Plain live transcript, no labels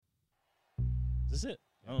Is this it?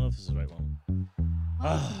 I don't know if this is the right one.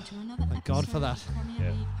 Welcome to another Thank God for episode that. of Premier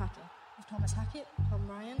Yeah. League Patter with Thomas Hackett, Tom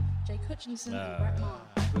Ryan, Jake Hutchinson, and Brett Maher.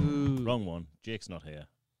 Ooh. Wrong one. Jake's not here.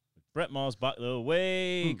 Brett Maher's back though.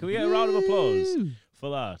 Way! Can we get a round of applause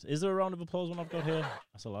for that? Is there a round of applause one I've got here?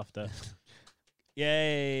 That's a laughter.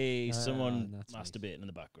 Yay! Someone that's nice. masturbating in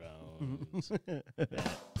the background. Yeah.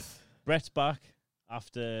 Brett's back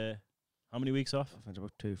after how many weeks off? I think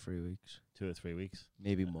about 2-3 weeks, 2 or 3 weeks.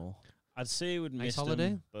 maybe more. I'd say we'd Nice missed holiday.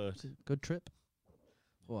 him, but Good trip.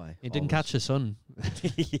 Why? You didn't Always. catch the sun.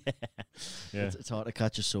 yeah. It's hard to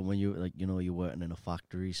catch a sun when you you're working in a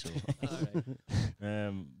factory. So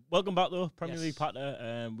Welcome back though, Premier Yes. League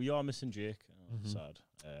Patter. We are missing Jake. Mhm. Sad.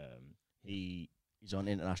 He's he's on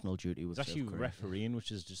international duty with actually South Korea. refereeing,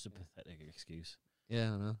 which is just a pathetic excuse.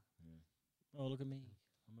 Yeah, I know. Oh, look at me.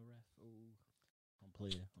 I'm a ref. Oh, I'm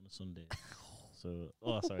player on a Sunday. So,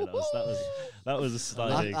 sorry, that was a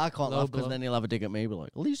sliding. I can't Low laugh because blow. then he'll have a dig at me, but like,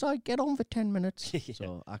 at least I get on for 10 minutes. Yeah.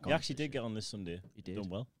 So I can't. He actually did get on this Sunday. He did. Done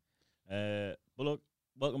well. But look,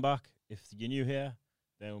 welcome back. If you're new here,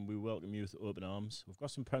 then we welcome you with open arms. We've got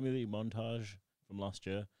some Premier League montage from last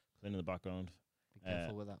year playing in the background. Be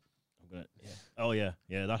careful with that. I'm gonna. Yeah. Oh yeah,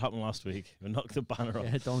 that happened last week. We knocked the banner off.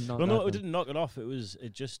 Yeah, don't knock Well, no, that we one. didn't knock it off.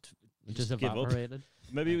 It just It just give up. evaporated.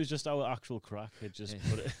 Maybe it was just our actual crack. It just Yeah.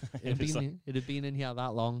 put it. It'd was like- had been in here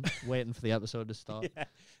that long, waiting for the episode to start. yeah,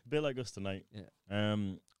 a bit like us tonight. Yeah.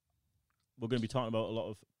 We're going to be talking about a lot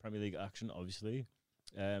of Premier League action. Obviously,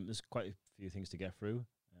 there's quite a few things to get through.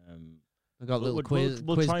 We got a We'll- little we'll-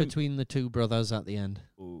 we'll quiz try and- between the two brothers at the end.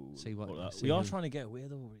 Ooh, See what- that. see We are who- trying to get away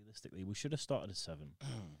though. Realistically, we should have started at 7.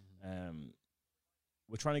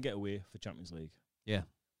 We're trying to get away for Champions League.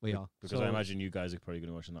 We are Because I imagine you guys are probably going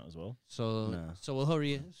to watch that as well. so. Nah. So we'll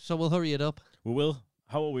hurry it up. We will.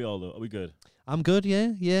 How are we all though? Are we good? I'm good.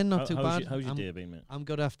 Yeah, not too how's bad. How's your I'm, day been, mate? I'm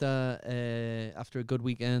good after a good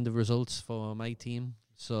weekend of results for my team.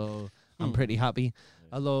 So I'm pretty happy.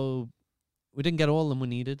 Although we didn't get all of them we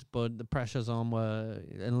needed, but the pressure's on. We're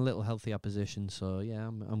in a little healthier position. So yeah,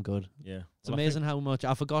 I'm good. Yeah, It's amazing how much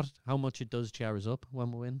I forgot how much it does cheer us up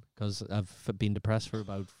when we win, because I've been depressed for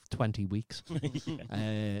about 20 weeks.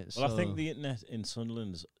 Yeah. So Well, I think the internet in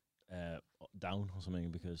Sunderland's down or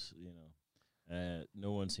something because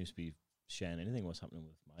no one seems to be sharing anything what's happening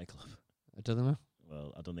with my club. I don't know.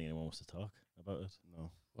 Well, I don't think anyone wants to talk about it.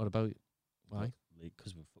 No. What about why?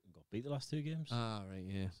 Because we fucking got beat the last 2 games. Ah, right,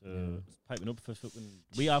 yeah. So it's piping up for fucking.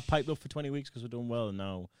 We have piped up for 20 weeks because we're doing well, and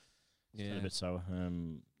now it's yeah. a bit sour.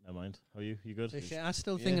 Never mind. How are you? You good? I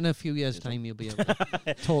still Yeah. think in a few years' Good. time you'll be able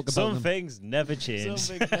to talk about Some them. things never change.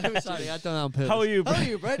 Sorry, I done that on purpose. How are you, How bro? are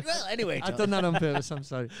you, Brett? Well, anyway, I've done that on purpose. I'm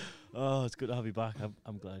sorry. Oh, it's good to have you back.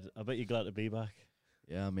 I'm glad. I bet you're glad to be back.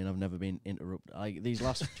 Yeah, I mean, I've never been interrupted. Like these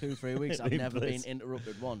last 2-3 weeks, I've Been never been blitzed.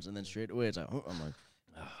 interrupted once, and then straight away it's like, I'm like,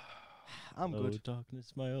 I'm Oh, good.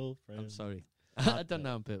 darkness, my old friend. I'm sorry. I done that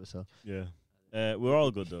on purpose. So. Yeah. We're all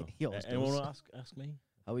good though. He always Anyone does. want to ask me?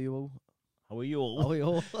 How are you all? How are you all? How are you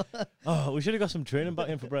all? Oh, we should have got some training back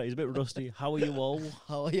in for Brett. He's a bit rusty. How are you all?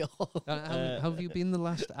 How are you all? How have you been the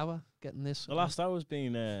last hour getting this? The last hour's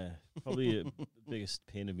been probably the biggest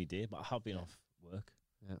pain of my day, but I have been off work.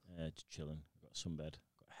 Yeah. Just chilling. Got a sunbed.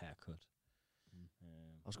 Got a haircut.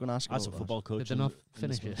 I was going to ask you As a about football coach. Did they not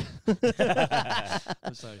finish it?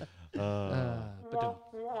 I'm sorry. Uh,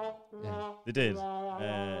 Yeah. they did.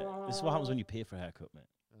 This is what happens when you pay for a haircut, mate.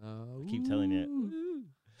 I keep telling you.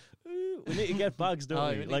 Ooh, we need to get bags, don't Oh,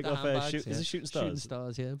 we? we need Like the off handbags, Is yeah. it Shooting Shooting Stars?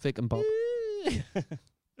 stars, yeah. Vic and Bob.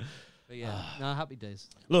 But yeah, no, happy days.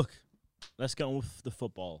 Look, let's get on with the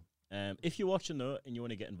football. If you're watching though and you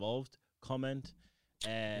want to get involved, comment.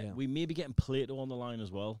 We may be getting Plato on the line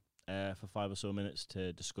as well for 5 or so minutes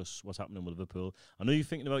to discuss what's happening with Liverpool. I know you're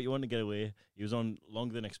thinking about you want to get away. He was on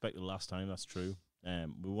longer than expected last time. That's true.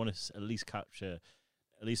 We want to at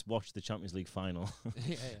least watch the Champions League final.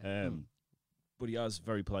 Yeah. But he has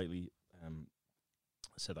very politely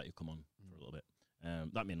said that he'll come on for a little bit.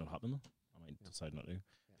 That may not happen though. I might decide not to.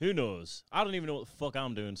 Who knows? I don't even know what the fuck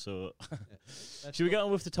I'm doing. So, should we get on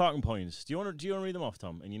with the talking points? Do you want to read them off,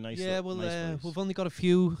 Tom? In your nice, Yeah, nice voice? we've only got a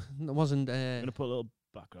few. It wasn't. I'm gonna put a little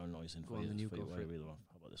background noise in Go for on, you. then you for go you for while it. you read them off.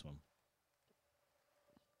 How about this one?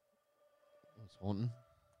 It's wanting.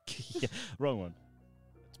 Yeah, wrong one.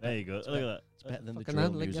 There you go. Look at that. It's better than the Fucking drill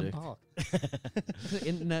hell, Lincoln music. Park. The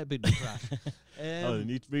internet been crash. Oh, you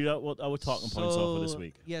need to read out what our talking points are for this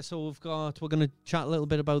week. Yeah, so we're going to chat a little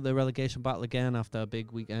bit about the relegation battle again after a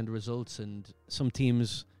big weekend results, and some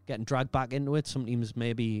teams getting dragged back into it. Some teams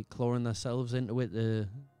maybe clawing themselves into it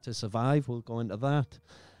to survive. We'll go into that.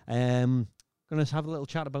 Going to have a little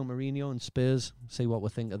chat about Mourinho and Spurs, see what we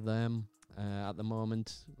think of them at the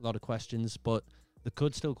moment. A lot of questions, but They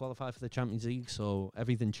could still qualify for the Champions League, so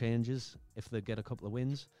everything changes if they get a couple of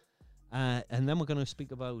wins. And then we're going to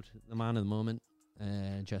speak about the man of the moment,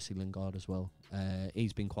 Jesse Lingard as well.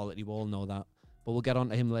 He's been quality, we all know that. But we'll get on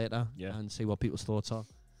to him later and see what people's thoughts are.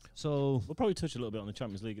 So we'll probably touch a little bit on the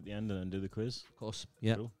Champions League at the end and then do the quiz. Of course,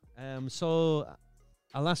 yeah. Cool. So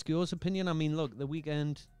I'll ask yours opinion. I mean, look, the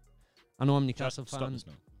weekend, I know I'm a Newcastle Stop fan. this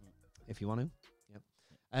now. If you want to. Yep.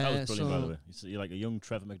 That was brilliant, by the way. You're like a young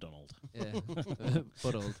Trevor McDonald. Yeah,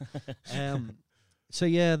 but old. So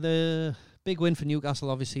yeah, the big win for Newcastle.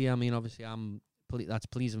 Obviously, that's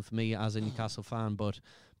pleasing for me as a Newcastle fan, but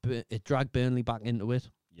it dragged Burnley back into it.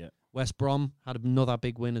 Yeah. West Brom had another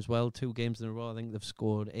big win as well. 2 games in a row. I think they've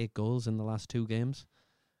scored 8 goals in the last 2 games.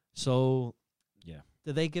 So yeah,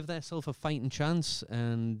 do they give themselves a fighting chance?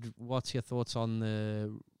 And what's your thoughts on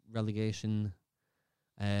the relegation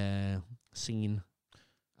scene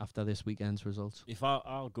after this weekend's results? If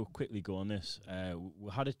I'll quickly go on this.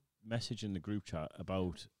 We had a message in the group chat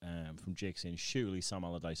about from Jake saying surely Sam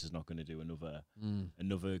Allardyce is not going to do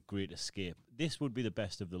another great escape. This would be the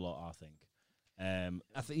best of the lot, I think.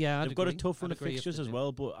 They've got a tough run of fixtures as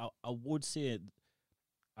well, but I would say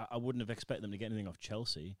I wouldn't have expected them to get anything off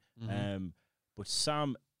Chelsea. But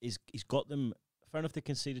Sam he's got them. Fair enough, they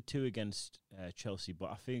conceded 2 against Chelsea, but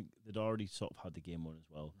I think they'd already sort of had the game won as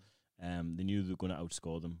well. They knew they were going to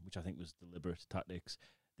outscore them, which I think was deliberate tactics.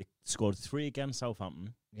 They scored 3 against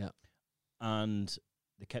Southampton, and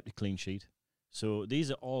they kept a clean sheet. So these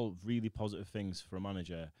are all really positive things for a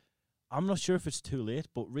manager. I'm not sure if it's too late,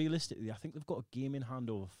 but realistically, I think they've got a game in hand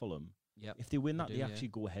over Fulham. Yeah, if they win that, they actually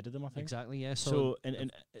go ahead of them. I think exactly. Yeah. So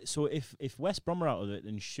if West Brom are out of it,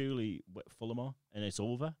 then surely Fulham are, and it's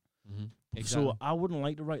over. Exactly. So I wouldn't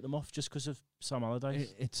like to write them off just because of Sam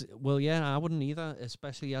Allardyce. I wouldn't either.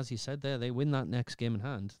 Especially as you said there, they win that next game in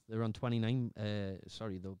hand. They're on 29.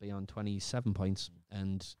 They'll be on 27 points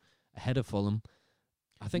and ahead of Fulham.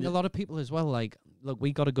 I think a lot of people as well. Like, look,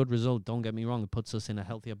 we got a good result. Don't get me wrong; it puts us in a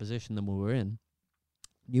healthier position than we were in.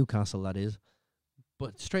 Newcastle, that is.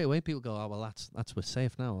 But straight away, people go, "Oh well, that's we're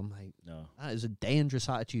safe now." I'm like, no, that is a dangerous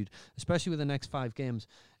attitude, especially with the next 5 games.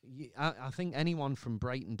 I think anyone from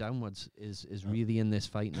Brighton downwards is really in this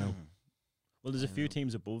fight now. Well, there's a few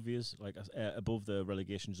teams above yous, like above the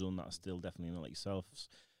relegation zone, that are still definitely not like yourselves.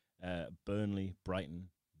 Burnley, Brighton,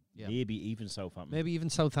 maybe even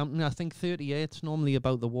Southampton. I think 38's normally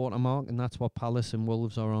about the watermark, and that's what Palace and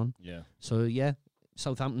Wolves are on. Yeah. So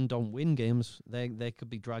Southampton don't win games. They could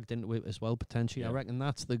be dragged into it as well potentially. I reckon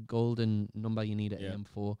that's the golden number you need to aim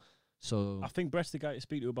for. So I think Brett's the guy to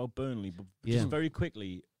speak to about Burnley. But just very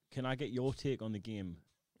quickly, can I get your take on the game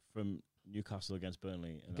from Newcastle against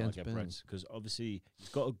Burnley? And I'll get Brett's, because obviously he's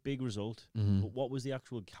got a big result. But what was the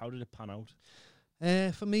actual? How did it pan out?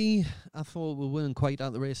 For me, I thought we weren't quite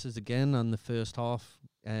at the races again on the first half.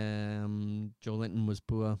 Joe Linton was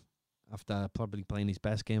poor after probably playing his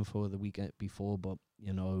best game for the weekend before, but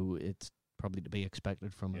it's probably to be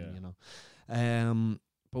expected from him.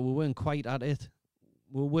 But we weren't quite at it.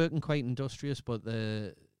 We were working quite industrious, but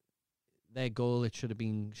their goal, it should have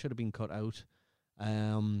been cut out.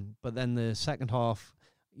 But then the second half,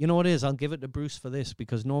 you know what it is? I'll give it to Bruce for this,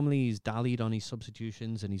 because normally he's dallied on his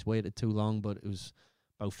substitutions and he's waited too long, but it was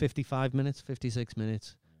about 56 minutes.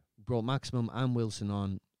 Brought Maximum and Wilson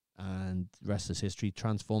on, and the rest is history.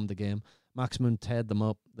 Transformed the game. Maximum teared them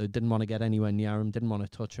up. They didn't want to get anywhere near him, didn't want to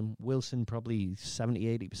touch him. Wilson, probably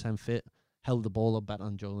 70-80% fit, held the ball up better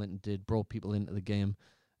than Joe Linton did, brought people into the game.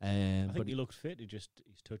 I think he looked fit. His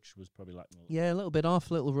touch was probably lacking. A little bit off,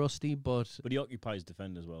 a little rusty, but he occupies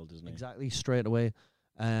defenders well, doesn't he? Exactly, straight away.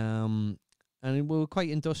 And we were quite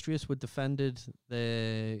industrious. We defended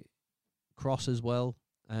the cross as well.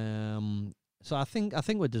 So I think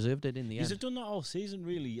we deserved it in the end. You've done that all season,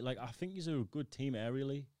 really. Like, I think you're a good team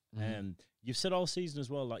aerially. You've said all season as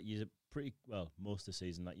well, like you're most of the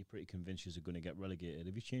season, that you're pretty convinced you're going to get relegated.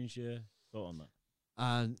 Have you changed your thought on that?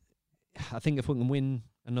 I think if we can win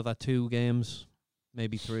another 2 games,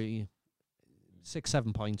 maybe 3, 6,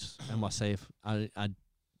 7 points, and we're safe.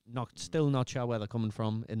 Still not sure where they're coming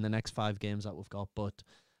from in the next 5 games that we've got, but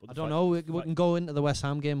I don't know. We can go into the West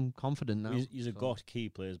Ham game confident now. You've got key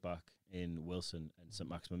players back in Wilson and St.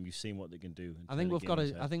 Maximum. You've seen what they can do. I think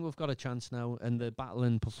we've got a chance now, and the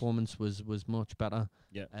battling performance was much better.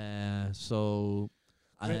 Yeah. So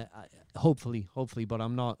hopefully, but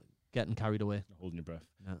I'm not getting carried away. Not holding your breath.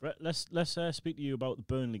 No. Right, let's speak to you about the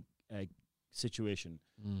Burnley situation,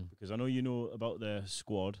 because I know you know about their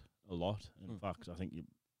squad a lot. In fact, I think you're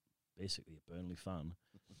basically a Burnley fan.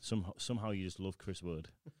 Somehow you just love Chris Wood.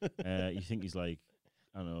 You think he's like,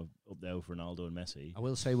 I don't know, up there with Ronaldo and Messi. I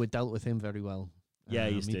will say we dealt with him very well. Yeah,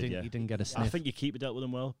 he did. He didn't get a sniff. I think your keeper dealt with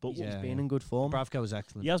him well, but He's been in good form. Dubravka was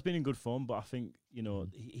excellent. He has been in good form, but I think,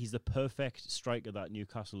 he's the perfect striker that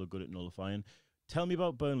Newcastle are good at nullifying. Tell me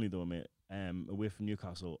about Burnley, though, mate, away from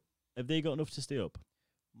Newcastle. Have they got enough to stay up?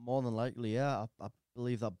 More than likely, yeah. I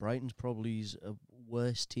believe that Brighton's probably a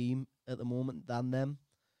worse team at the moment than them.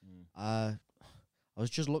 I was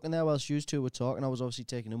just looking there whilst you two were talking. I was obviously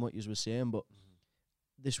taking in what you were saying, but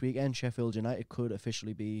this weekend, Sheffield United could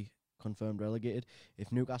officially be confirmed relegated.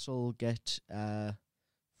 If Newcastle get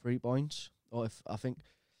 3 points, or if I think,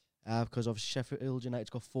 because obviously Sheffield United's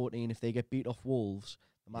got 14, if they get beat off Wolves,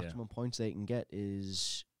 the maximum points they can get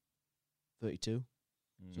is 32.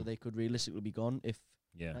 So they could realistically be gone if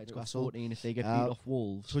United's got 14 if they get beat off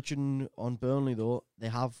Wolves. Touching on Burnley though, they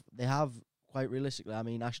have quite realistically, I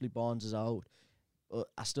mean, Ashley Barnes is out, but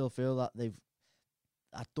I still feel that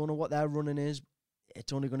I don't know what their running is.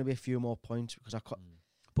 It's only going to be a few more points because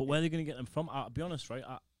But where are they going to get them from? I'll be honest, right?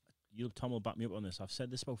 Tom will back me up on this. I've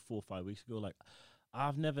said this about 4 or 5 weeks ago. Like, I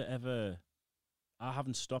haven't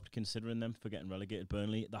stopped considering them for getting relegated.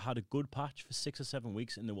 Burnley, they had a good patch for 6 or 7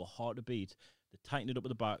 weeks, and they were hard to beat. They tightened it up at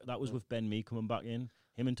the back. That was with Ben Mee coming back in.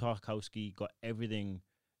 Him and Tarkowski got everything.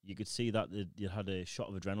 You could see that they had a shot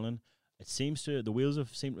of adrenaline. The wheels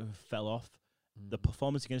seemed to have fell off. The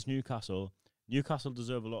performance against Newcastle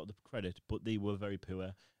deserve a lot of the credit, but they were very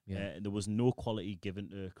poor. There was no quality given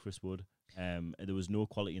to Chris Wood. There was no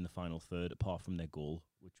quality in the final third apart from their goal,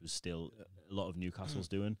 which was still a lot of Newcastle's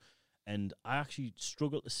doing. And I actually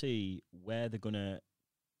struggle to see where they're going to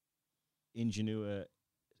engineer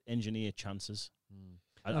chances.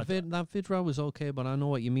 That Vidra was okay, but I know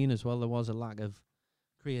what you mean as well. There was a lack of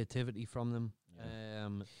creativity from them.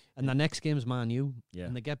 And the next game's Man U.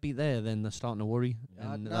 And they get beat there, then they're starting to worry.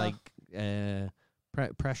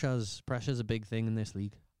 Pressure's a big thing in this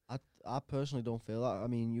league. I personally don't feel that. I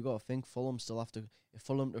mean, you got to think Fulham still have to. If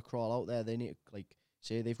Fulham to crawl out there, they need to,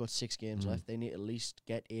 say they've got 6 games left. They need to at least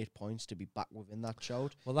get 8 points to be back within that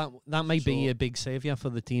shout. Well, that might be a big saviour for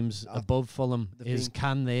the teams above Fulham.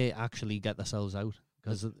 Can they actually get themselves out?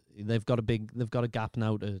 Because they've got a gap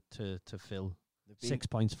now to fill. 6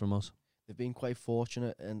 points from us. They've been quite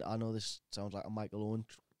fortunate, and I know this sounds like a Michael Owen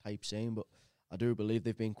type saying, but I do believe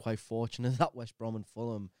they've been quite fortunate that West Brom and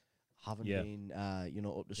Fulham haven't been,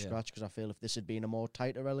 up to scratch. Because I feel if this had been a more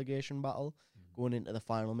tighter relegation battle going into the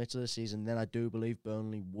final minutes of the season, then I do believe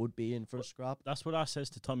Burnley would be in for a scrap. That's what I says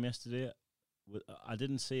to Tom yesterday. I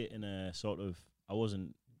didn't see it in a I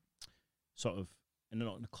wasn't in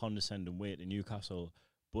a condescending way to Newcastle,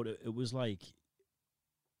 but it was like,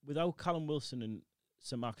 without Callum Wilson and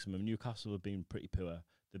St. Maximin, Newcastle have been pretty poor.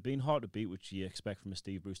 They've been hard to beat, which you expect from a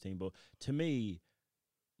Steve Bruce team. But to me,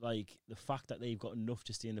 like, the fact that they've got enough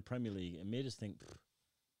to stay in the Premier League, it made us think,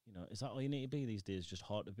 is that all you need to be these days? Just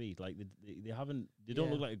hard to beat. Like, they don't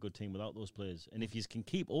look like a good team without those players. And if you can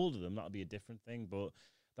keep hold of them, that'll be a different thing. But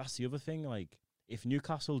that's the other thing. Like, if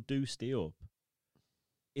Newcastle do stay up,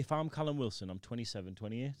 if I'm Callum Wilson, I'm 27,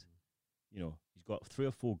 28. He's got 3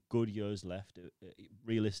 or 4 good years left,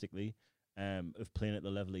 realistically, of playing at the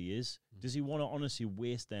level he is. Does he want to honestly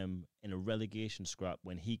waste them in a relegation scrap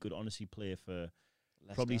when he could honestly play for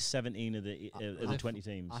Leicester? Probably 17 of the 20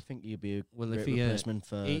 teams? I think he'd be a great replacement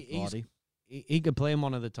for Vardy. He could play in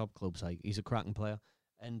one of the top clubs. Like, he's a cracking player.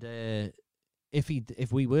 And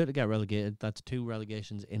if we were to get relegated, that's 2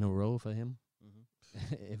 relegations in a row for him.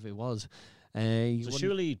 If it was. So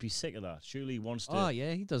surely he'd be sick of that. Surely he wants to. Oh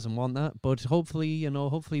yeah, he doesn't want that. But hopefully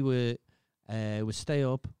we stay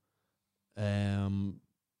up.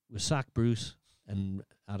 We sack Bruce, and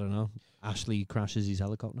I don't know. Ashley crashes his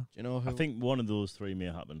helicopter. Do you know who? I think one of those 3 may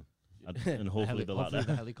happen, and hopefully the latter.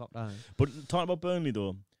 The helicopter. But talking about Burnley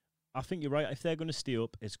though, I think you're right. If they're going to stay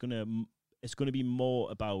up, it's going to be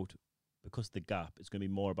more about, because the gap. It's going to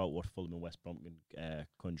be more about what Fulham and West Brom can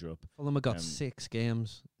conjure up. Fulham have got 6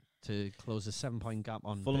 games to close a 7-point gap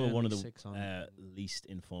on Fulham. Are one of the least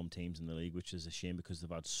informed teams in the league, which is a shame because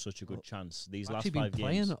they've had such a good chance these last actually 5 been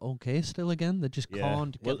games. playing okay still again. They just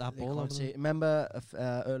can't get that ball over them. Remember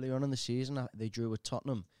earlier on in the season, they drew with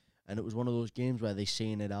Tottenham, and it was one of those games where they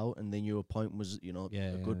seen it out, and they knew a point was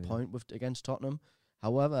a good point against Tottenham.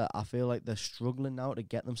 However, I feel like they're struggling now to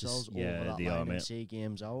get themselves over that line and see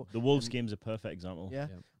games out. The Wolves game's a perfect example. Yeah.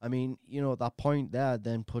 I mean, that point there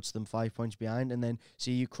then puts them 5 points behind, and then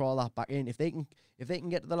see you crawl that back in. If they can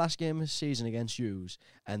get to the last game of the season against Hughes,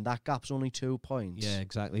 and that gap's only 2 points. Yeah,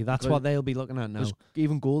 exactly. That's what they'll be looking at now.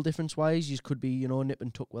 Even goal difference wise, you could be nip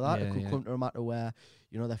and tuck with that. It could come to a matter where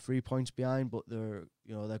they're 3 points behind, but their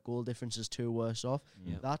goal difference is 2 worse off.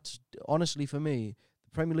 Yeah. That's honestly for me.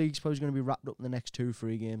 Premier League's probably going to be wrapped up in the next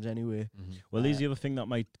 2-3 games anyway. Well, here's the other thing that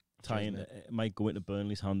might tying it might go into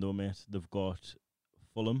Burnley's hand though, mate. They've got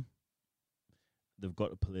Fulham, they've got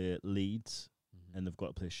to play Leeds, and they've got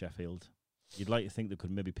to play Sheffield. You'd like to think they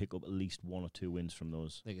could maybe pick up at least 1 or 2 wins from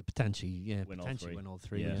those. They could potentially win all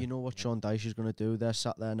three. Yeah. You know what Sean Dyche is going to do? They're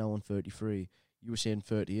sat there now on 33. You were saying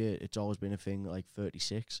 38. It's always been a thing like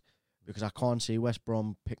 36. Because I can't see West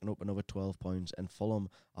Brom picking up another 12 points. And Fulham,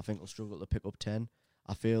 I think, will struggle to pick up 10.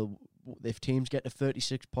 I feel if teams get to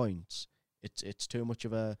 36 points, it's too much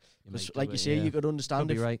of a... Like you say, you could understand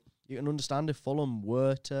you can understand if Fulham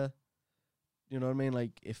were to... You know what I mean?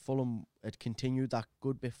 Like, if Fulham had continued that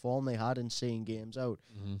good bit form they had in seeing games out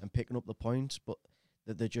and picking up the points, but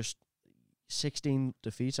that they're just 16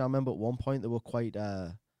 defeats. I remember at one point they were quite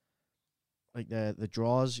like the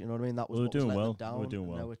draws. You know what I mean? That was what was letting them down. They were doing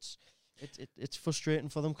well. Now it's frustrating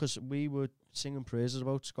for them because we were singing praises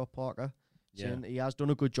about Scott Parker, saying he has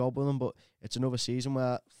done a good job with them, but it's another season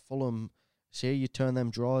where Fulham. Say you turn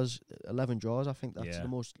them draws, 11 draws. I think that's the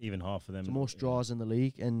most. Even half of them. The most draws in the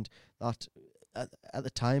league, and that. At the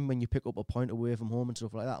time when you pick up a point away from home and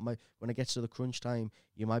stuff like that, when it gets to the crunch time,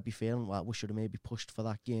 you might be feeling like we should have maybe pushed for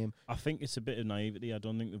that game. I think it's a bit of naivety. I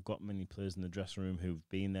don't think they've got many players in the dressing room who've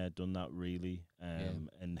been there, done that really, and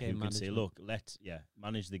who can say, look, let's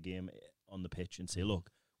manage the game on the pitch and say,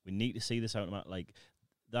 look, we need to see this out. Like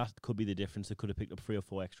that could be the difference. They could have picked up 3 or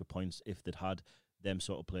 4 extra points if they'd had them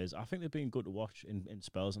sort of players. I think they've been good to watch in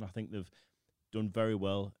spells, and I think they've done very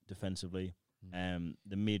well defensively.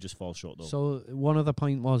 They may just fall short though. So one other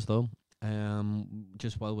point was though,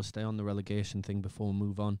 just while we stay on the relegation thing before we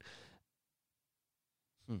move on.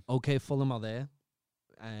 Okay, Fulham are there,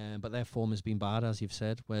 but their form has been bad, as you've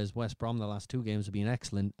said. Whereas West Brom, the last 2 games have been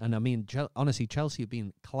excellent, and I mean, honestly, Chelsea have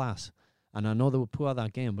been class. And I know they were poor at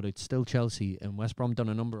that game, but it's still Chelsea, and West Brom done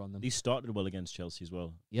a number on them. They started well against Chelsea as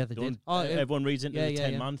well. Yeah, they did. Everyone reads into the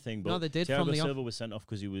 10-man thing, but no, they did. Thiago Silva was sent off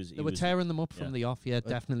because he was tearing them up from the off. Yeah,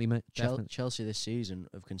 definitely, mate. Chelsea this season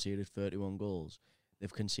have conceded 31 goals.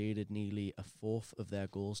 They've conceded nearly a fourth of their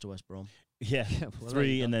goals to West Brom. Yeah,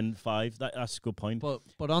 3 and then 5. That's a good point.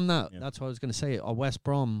 But on that, that's what I was going to say. Are West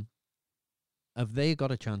Brom, have they got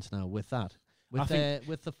a chance now with that?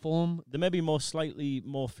 With the form, they may be slightly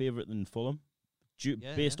more favourite than Fulham,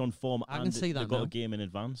 based on form. I can see that they've got a game in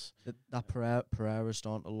advance. That Pereira's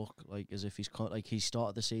starting to look like as if he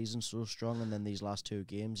started the season so strong, and then these last 2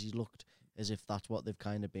 games he's looked as if that's what they've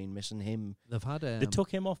kind of been missing him. They've had they took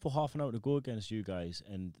him off for half an hour to go against you guys,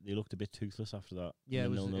 and they looked a bit toothless after that. Yeah,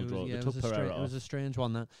 it was a strange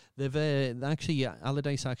one. That they've actually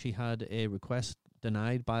Allardyce actually had a request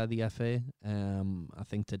denied by the FA. I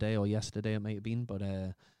think today or yesterday it might have been, but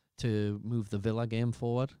to move the Villa game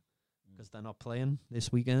forward because they're not playing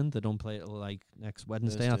this weekend. They don't play till like next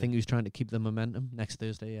Wednesday. I think he was trying to keep the momentum next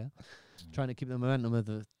Thursday. Yeah, trying to keep the momentum.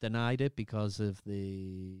 They've denied it because of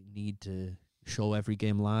the need to show every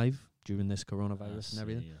game live during this coronavirus and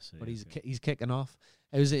everything. But he's kicking off.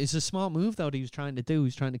 It's a smart move though that he was trying to do.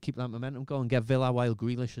 He's trying to keep that momentum going, get Villa while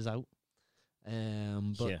Grealish is out.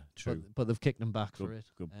 True. But they've kicked them back for it.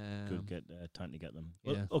 Good get time to get them.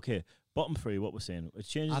 Well, okay, bottom 3. What we're saying, it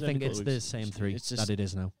changes. I think it's the same 3 that it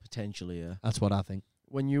is now. Potentially, yeah. That's what I think.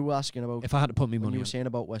 When you were asking about, if I had to put me money, you were saying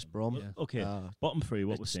about West Brom. Okay, bottom 3.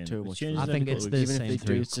 What we're saying, too much. I think it's the same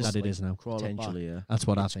 3 that it is now. Potentially, yeah. That's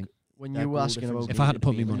what I think. When you were asking about, if I had to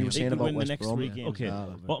put me money, you were saying about West next Brom. 3 games. Okay,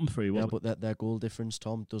 bottom 3. Yeah, but their goal difference,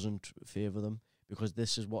 Tom, doesn't favour them because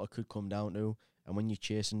this is what it could come down to. And when you're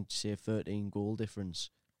chasing, say, 13 goal difference,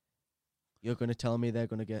 you're going to tell me they're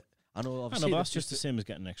going to get... I know, obviously... but that's just the same as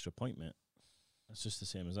getting an extra point, mate. That's just the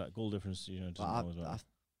same as that. Goal difference, doesn't know as well.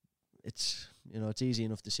 It's easy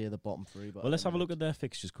enough to say the bottom 3. But well, let's have a look at their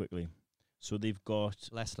fixtures quickly. So they've got...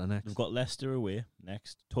 Leicester next. They've got Leicester away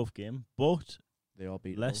next. Tough game. But... They are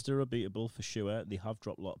beatable. Leicester are beatable for sure. They have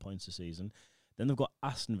dropped a lot of points this season. Then they've got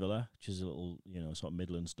Aston Villa, which is a little, sort of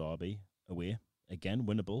Midlands derby away. Again,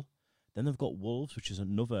 winnable. Then they've got Wolves, which is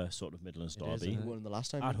another sort of Midlands derby. They won the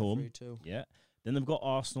last time at home. Yeah. Then they've got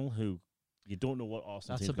Arsenal, who you don't know what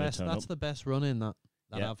Arsenal team's going to turn up. That's the best run in that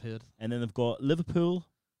I've heard. And then they've got Liverpool,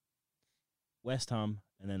 West Ham,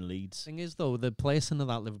 and then Leeds. Thing is, though, the placing of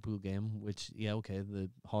that Liverpool game, which, the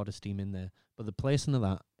hardest team in there, but the placing of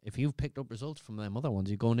that, if you've picked up results from them other ones,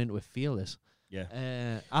 you're going into it fearless.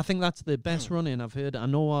 Yeah. I think that's the best run in I've heard. I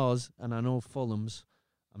know ours, and I know Fulham's.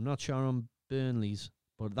 I'm not sure on Burnley's.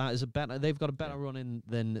 But that is they've got a better run in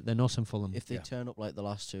than us and Fulham. If they turn up like the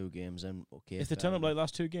last 2 games, then okay. If they turn up like the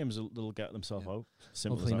last 2 games, they'll get themselves out.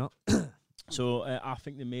 Simple Hopefully as not. So I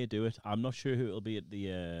think they may do it. I'm not sure who it'll be at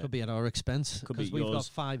the. Could be at our expense Could be because we've got yours.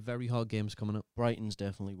 5 very hard games coming up. Brighton's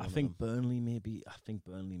definitely one I of think them. Burnley maybe.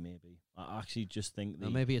 I actually just think Or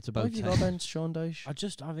maybe it's about Why have you 10. got against Sean Dyche?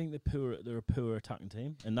 I think they're a poor attacking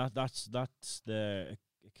team, and that's their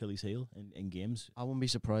Achilles heel in games. I wouldn't be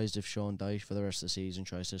surprised if Sean Dyche for the rest of the season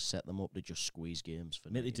tries to set them up to just squeeze games for.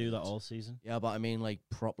 Mate, they 90 do that minutes. all season. Yeah, but I mean, like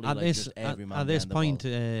properly, At like this just every man at this behind the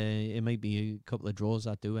point, ball. it might be a couple of draws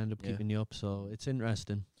that do end up Yeah. keeping you up. So it's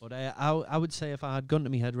interesting. But I would say if I had gun to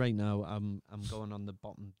my head right now, I'm going on the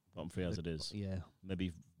bottom. Bottom three as it is. Yeah.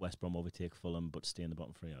 Maybe West Brom overtake Fulham, but stay in the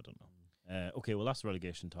bottom three. I don't know. Okay, well that's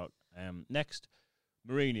relegation talk. Next,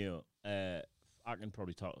 Mourinho. I can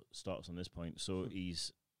probably start us on this point. So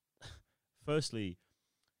he's firstly,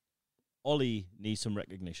 Ollie needs some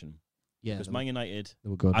recognition Yeah. because Man United. They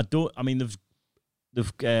were good. I mean,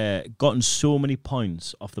 they've gotten so many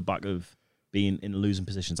points off the back of being in losing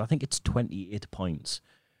positions. I think it's 28 points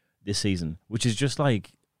this season, which is just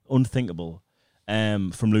like unthinkable.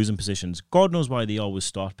 From losing positions. God knows why they always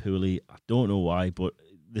start poorly. I don't know why, but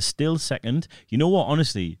they're still second. You know what?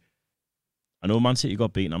 Honestly, I know Man City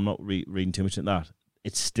got beaten. I'm not reading too much into that.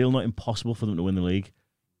 It's still not impossible for them to win the league.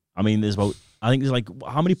 I mean, I think there's like,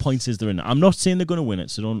 how many points is there in it? I'm not saying they're going to win it,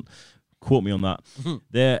 so don't quote me on that.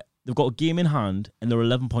 They've got a game in hand, and they're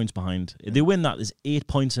 11 points behind. If they win that, there's 8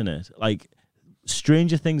 points in it. Like,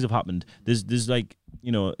 stranger things have happened. There's like,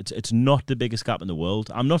 you know, it's not the biggest gap in the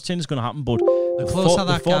world. I'm not saying it's going to happen, but The closer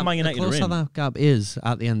the that gap is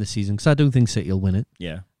at the end of the season, because I do think City will win it.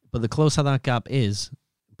 Yeah. But the closer that gap is,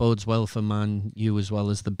 bodes well for Man U as well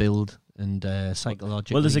as the build and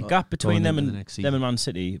psychologically. Well, there's a gap between going them into and the next season. Man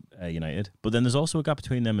City United, but then there's also a gap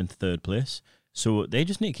between them and third place. So they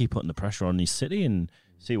just need to keep putting the pressure on these City and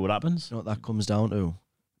see what happens. You know what that comes down to?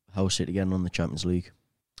 How City getting on the Champions League.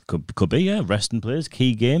 Could be, yeah. Resting players,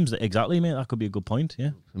 key games. Exactly, mate. That could be a good point, yeah.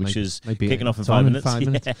 Which is might be kicking off in it's on 5 minutes. 5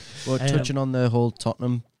 minutes. Yeah. Well, touching on the whole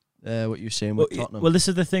Tottenham, what you're saying with Tottenham. Well, this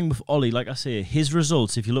is the thing with Ollie. Like I say, his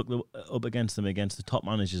results, if you look up against them, against the top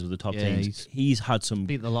managers of the top Yeah, teams, he's had some.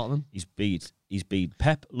 Beat a lot of them. He's beat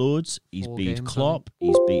Pep loads. He's 4 beat games, Klopp.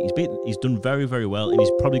 He's done very, very well, and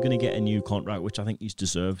he's probably going to get a new contract, which I think he's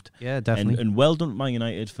deserved. Yeah, definitely. And well done, Man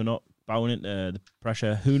United, for not bowing into the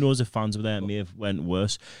pressure. Who knows if fans were there, it may have went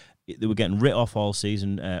worse. They were getting writ off all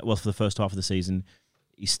season. Well, for the first half of the season,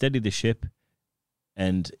 he steadied the ship,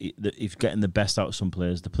 and he's getting the best out of some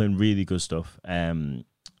players. They're playing really good stuff.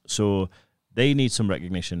 So they need some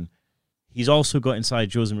recognition. He's also got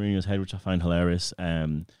inside Jose Mourinho's head, which I find hilarious.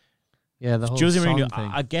 Yeah, the whole Jose song Mourinho,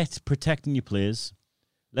 thing. I get protecting your players.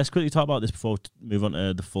 Let's quickly talk about this before we move on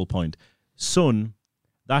to the full point. Son,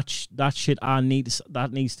 that shit that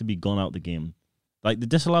needs to be gone out the game. Like the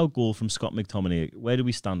disallowed goal from Scott McTominay. Where do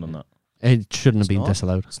we stand on that? It shouldn't have It's been not.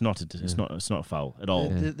 disallowed. It's not. It's not a foul at all.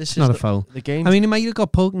 Yeah. This It's is not a foul. The game. I mean, he might have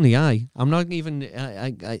got poked in the eye. I'm not even.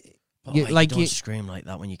 don't scream like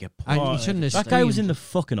that when you get. You shouldn't have That guy was in screamed. the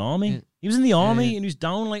fucking army. Yeah. He was in the army Yeah. and he was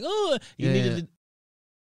down like, oh, he Yeah. needed.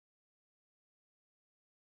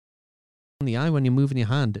 in the eye when you're moving your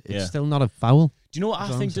hand. It's Yeah. still not a foul. Do you know what That's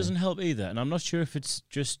I what think I'm saying. doesn't help either? And I'm not sure if it's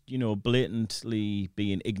just, blatantly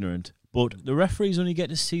being ignorant, but the referees only get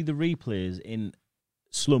to see the replays in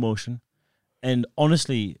slow motion. And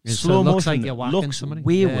honestly, Yeah, so slow it looks motion like you're whacking looks somebody.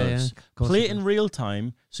 way Yeah, worse. yeah, of course Play it it in does. real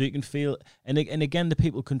time so you can feel. And again, the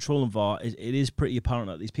people controlling VAR, it is pretty apparent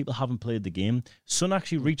that these people haven't played the game. Son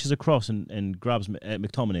actually reaches across and grabs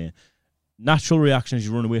McTominay. Natural reaction as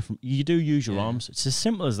you run away from. You do use your Yeah. arms. It's as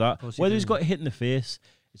simple as that. course you Whether do. he's got hit in the face,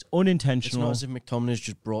 it's It's unintentional. not as if McTominay's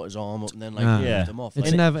just brought his arm up and then Nah. Yeah. moved him off. It's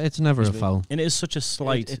Like, never a Excuse me. foul. And it is such a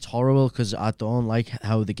slight. It's horrible because I don't like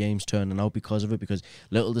how the game's turning out because of it. Because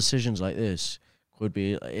little decisions like this could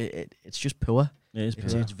be. It's just poor. it is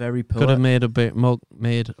It's, poor. it's very poor. Could have made a bit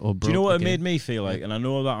made or broke. Do you know what it the made game. me feel like? And I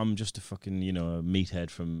know that I'm just a fucking, a meathead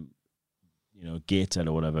from, Gateshead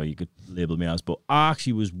or whatever you could label me as, but I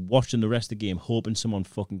actually was watching the rest of the game hoping someone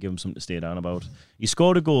fucking give him something to stay down about. He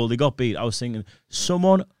scored a goal, they got beat. I was thinking,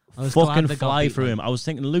 someone I was fucking glad they got fly beat, through man. him. I was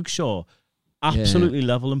thinking, Luke Shaw, absolutely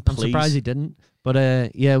level him, I'm please. surprised he didn't.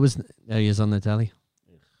 But yeah, it was. There he is on the telly.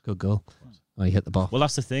 Good goal. Oh, he hit the ball. Well,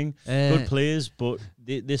 that's the thing. Good players, but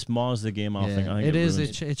this mars the game, I think. I think it is.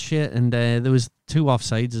 ruins It's shit. And there was 2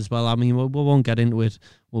 offsides as well. I mean, we won't get into it.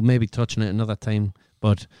 We'll maybe touch on it another time.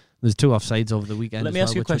 But there's 2 offsides over the weekend. Let as me well,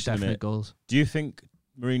 ask you a which were question, definite mate. goals. Do you think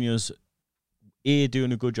Mourinho's A,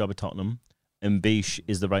 doing a good job at Tottenham, and B,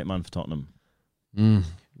 is the right man for Tottenham?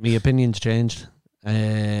 My opinion's changed.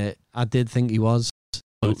 I did think he was.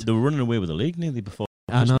 They were running away with the league nearly before.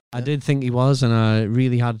 I know. I did think he was, and I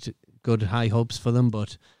really had good high hopes for them.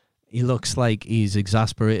 But he looks like he's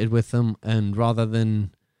exasperated with them, and rather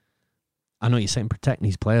than, I know you're saying protecting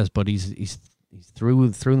these players, but he's threw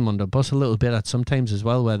them under the bus a little bit at sometimes as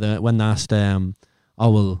well. When they asked, oh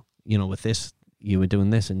well, with this you were doing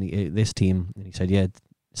this and this team, and he said, yeah,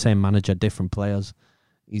 same manager, different players.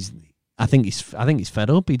 I think he's fed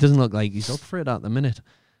up. He doesn't look like he's up for it at the minute.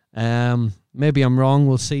 Maybe I'm wrong.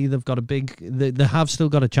 We'll see. They've got they have still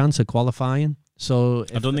got a chance of qualifying. So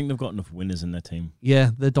I don't think they've got enough winners in their team. Yeah,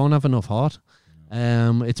 they don't have enough heart.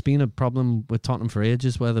 It's been a problem with Tottenham for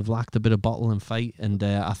ages where they've lacked a bit of bottle and fight, and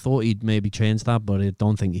I thought he'd maybe change that, but I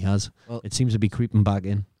don't think he has. Well, it seems to be creeping back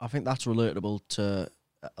in. I think that's relatable to,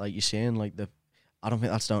 like you're saying, I don't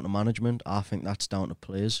think that's down to management. I think that's down to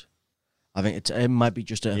players. I think it might be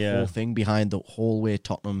just a whole thing behind the whole way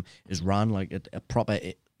Tottenham is run, like a proper,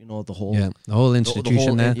 the whole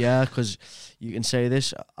institution there. Yeah, because you can say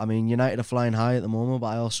this. I mean, United are flying high at the moment, but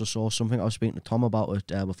I also saw something. I was speaking to Tom about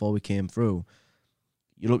it before we came through.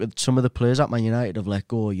 You look at some of the players that Man United have let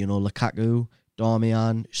go. Lukaku,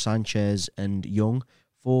 Darmian, Sanchez, and Young.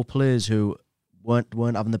 4 players who weren't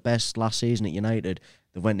having the best last season at United.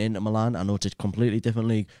 They went into Milan. I know it's a completely different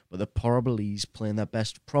league, but they're probably playing their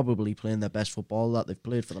best football that they've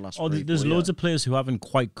played for the last 3 years. There's loads of players who haven't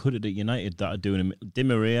quite cut it at United that are doing it. Di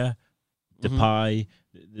Maria, Depay,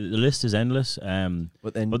 the list is endless.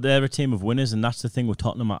 But they're a team of winners, and that's the thing with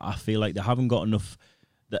Tottenham. I feel like they haven't got enough.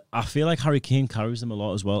 I feel like Harry Kane carries them a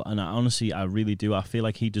lot as well, and I really do. I feel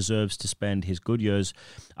like he deserves to spend his good years.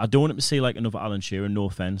 I don't want him to see like another Alan Shearer, no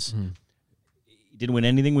offence. He didn't win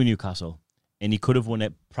anything with Newcastle. And he could have won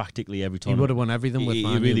it practically every time. He would have won everything with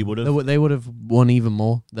Man U. He really would have. They would have won even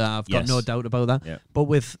more. I've got no doubt about that. Yeah. But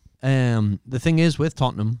with the thing is with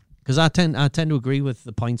Tottenham, because I tend to agree with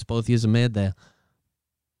the points both of you have made there.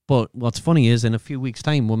 But what's funny is in a few weeks'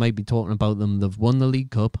 time we might be talking about them. They've won the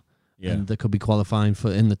League Cup, and they could be qualifying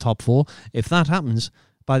for in the top 4. If that happens,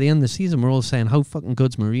 by the end of the season, we're all saying how fucking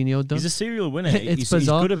good's Mourinho done. He's a serial winner. It's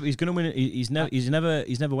bizarre. He's going to win it. He's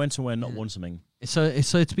never went somewhere and not won something. So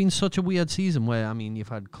it's been such a weird season where you've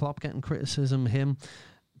had Klopp getting criticism, him,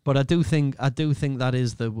 but I do think that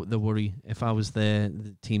is the worry. If I was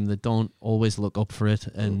the team that don't always look up for it,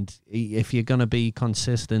 and if you're going to be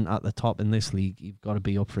consistent at the top in this league, you've got to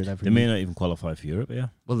be up for it every. They may not even qualify for Europe. Yeah.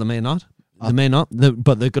 Well, they may not. They may not,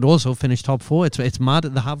 but they could also finish top 4. It's mad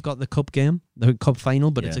that they have got the cup game, the cup final,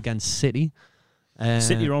 but it's against City.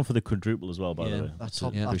 City are on for the quadruple as well, by the way.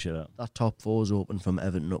 Appreciate that. That top 4 is open from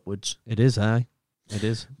Everton upwards. It is, It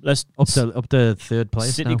is. Let's up to 3rd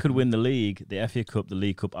place. City now. Could win the league, the FA Cup, the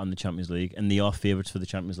League Cup, and the Champions League, and they are favourites for the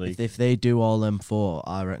Champions League. If they do all them 4,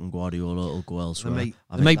 I reckon Guardiola will go elsewhere. They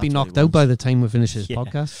might be knocked out by the time we finish this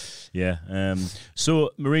podcast. Yeah. So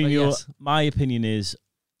Mourinho, my opinion is,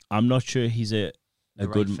 I'm not sure he's a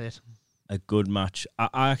good match.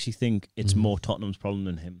 I actually think it's more Tottenham's problem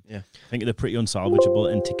than him. Yeah, I think they're pretty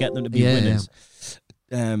unsalvageable, and to get them to be winners,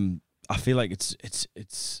 I feel like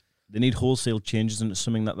it's they need wholesale changes, and it's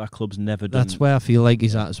something that club's never done. That's where I feel like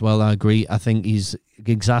he's at as well. I agree. I think he's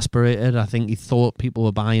exasperated. I think he thought people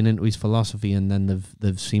were buying into his philosophy, and then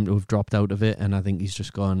they've seemed to have dropped out of it. And I think he's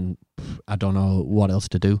just gone, I don't know what else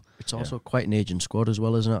to do. It's also quite an aging squad as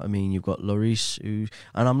well, isn't it? I mean, you've got Lloris, who,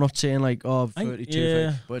 and I'm not saying like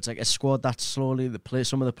 32, but it's like a squad that slowly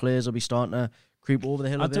some of the players will be starting to creep over the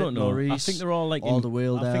hill. I don't know. Lloris, I think they're all like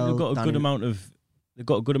Alderweireld. I think they've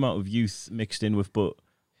got a good amount of youth mixed in with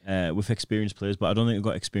experienced players, but I don't think they've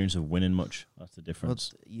got experience of winning much. That's the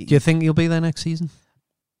difference. Do you think he'll be there next season?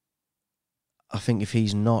 I think if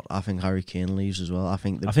he's not, I think Harry Kane leaves as well. I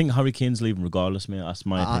think Harry Kane's leaving regardless, mate. That's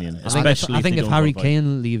my opinion. I think if Harry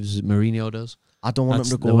Kane leaves, Mourinho does. I don't want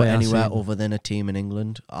him to go anywhere other than a team in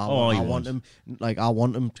England. I want him because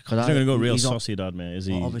he's not going to go Real Sociedad, mate. Is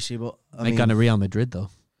he? Obviously, but I mean, going to Real Madrid though.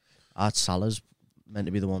 Salah's meant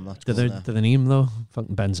to be the one that's do they name him though?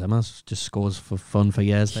 Fucking Benzema just scores for fun for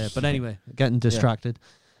years there. But anyway, getting distracted.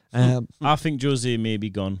 I think Jose may be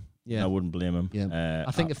gone. Yeah, I wouldn't blame him. Yeah.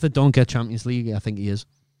 I think if they don't get Champions League, I think he is.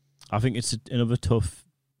 I think it's another tough,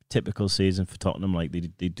 typical season for Tottenham. Like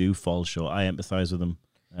they do fall short. I empathise with them,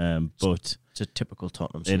 but it's a typical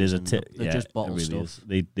Tottenham season. It is They just bottle really stuff.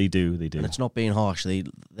 Is. They do. And it's not being harsh. They're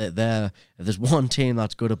if there's one team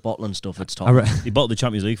that's good at bottling stuff, it's Tottenham. They bottled the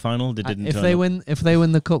Champions League final. They didn't. If they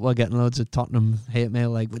win the cup, we're getting loads of Tottenham hate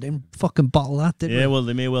mail. Like we didn't fucking bottle that, did we? Yeah, well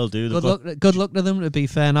they may well do. Good luck to them. To be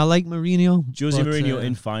fair, and I like Mourinho. Jose Mourinho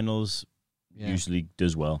in finals. Usually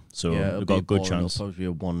does well, so they've got a good chance. It'll probably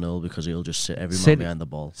be a 1-0 because he'll just sit every man behind the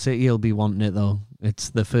ball. City will be wanting it though. It's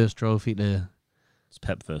the first trophy to. It's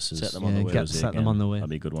Pep versus set them on the way. Set them on the way.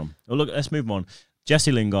 That'd be a good one. Oh look, let's move on.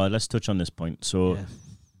 Jesse Lingard. Let's touch on this point. So,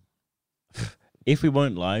 If we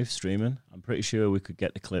weren't live streaming, I'm pretty sure we could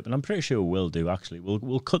get the clip, and I'm pretty sure we'll do. Actually,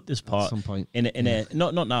 we'll cut this At part some point. in a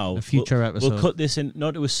not now. A future episode. We'll cut this in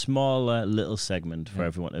not to a small little segment for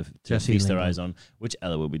everyone to Jesse feast their Lingard. eyes on, which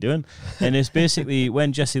Ella will be doing. And it's basically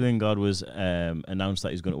when Jesse Lingard was announced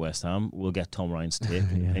that he's going to West Ham, we'll get Tom Ryan's take,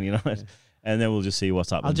 and you know, and then we'll just see what's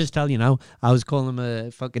happening. I'll just tell you now, I was calling him a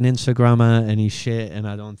fucking Instagrammer and he's shit, and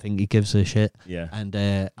I don't think he gives a shit. Yeah. And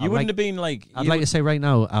You wouldn't have been like. I'd like to say right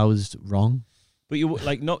now, I was wrong. But you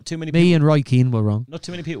like not too many. Me people, and Roy Keane were wrong. Not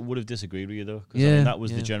too many people would have disagreed with you though. 'Cause, I Yeah, mean, that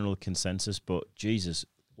was the yeah. general consensus. But Jesus,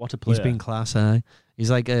 what a player! He's been class, He's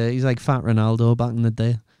like Fat Ronaldo back in the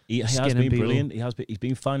day. He has skinning been people. brilliant. He's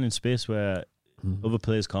been finding space where other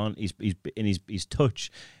players can't. He's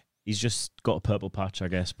touch. He's just got a purple patch, I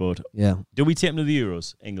guess. But Yeah. do we take him to the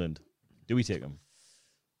Euros, England? Do we take him?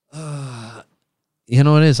 You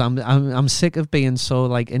know what it is? I'm sick of being so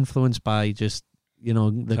like influenced by just the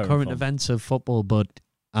Current current form. events of football. But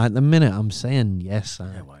at the minute, I'm saying yes. why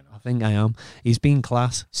not? I think I am. He's been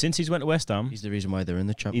class, Since he's went to West Ham, He's the reason why they're in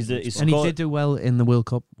the Champions League. he's spot. and he scored- did do well in the World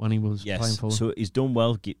Cup when he was playing yes. for. So he's done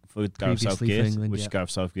well for Gareth Previously for Southgate, England, which yeah.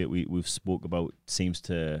 Gareth Southgate we've spoke about seems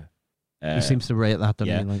to. He seems to rate that,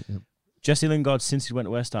 doesn't yeah. he? Like, Jesse Lingard, since he went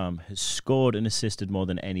to West Ham, has scored and assisted more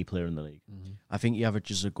than any player in the league. I think he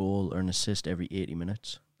averages a goal or an assist every 80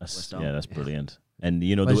 minutes. West Ham. That's brilliant. And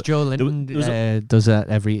you know, Whereas Joe Linton there was does that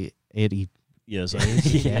every 80. yes,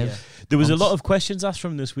 Yeah. there was a lot of questions asked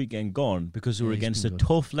from this weekend gone because we were Yeah, he's against a been good.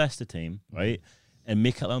 tough Leicester team, right? And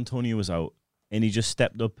Mikel Antonio was out, and he just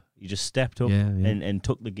stepped up. He just stepped up Yeah, yeah. and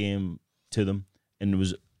took the game to them, and it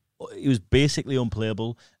was basically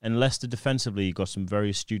unplayable. And Leicester defensively got some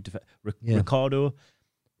very astute Yeah. Ricardo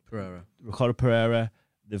Pereira.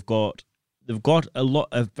 They've got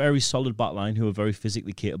a very solid back line who are very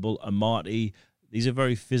physically capable. Amati, these are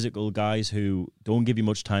very physical guys who don't give you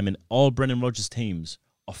much time. And all Brendan Rodgers' teams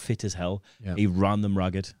are fit as hell. Yeah. He ran them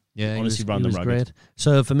ragged. Yeah, honestly, he ran them was ragged. great.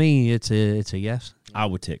 So for me, it's a yes. I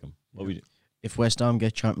would take him. What would you? If West Ham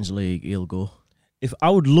get Champions League, he'll go. If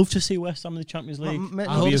I would love to see West Ham in the Champions League. mate,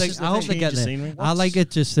 I no, hope this they, is the I hope thing. they get Change of there. scenery. I like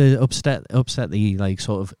it just to upset the like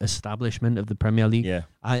sort of establishment of the Premier League. Yeah.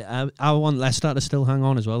 I want Leicester to still hang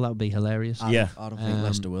on as well. That would be hilarious. Yeah. I don't think Um,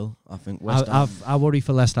 Leicester will. I think West Ham. I worry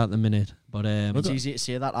for Leicester at the minute, but It's easy to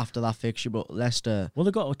say that after that fixture, but Leicester. Well,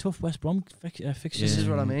 they got a tough West Brom fixture. This is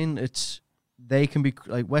what I mean. They can be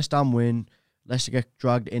like West Ham win. Leicester get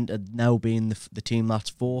dragged into now being the team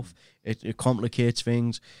that's fourth. It complicates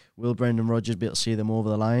things. Will Brendan Rodgers be able to see them over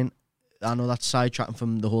the line? I know that's sidetracking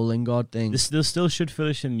from the whole Lingard thing. They still should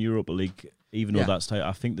finish in Europa League, even though Yeah. that's tight.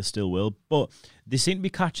 I think they still will. But they seem to be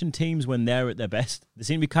catching teams when they're at their best. They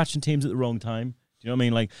seem to be catching teams at the wrong time. Do you know what I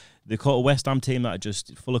mean? Like, they caught a West Ham team that are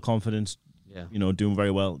just full of confidence, yeah, doing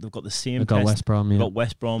very well. They've got the same They've got test. West Brom. They've Yeah, got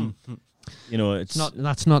West Brom. It's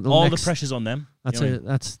that's not all next, the pressure's on them. That's You know what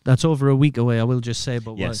I mean? that's over a week away. I will just say,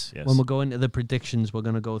 but Yes, when yes. we go into the predictions, we're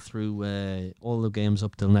going to go through all the games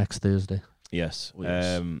up till next Thursday. Yes. Oh,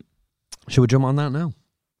 yes. Should we jump on that now?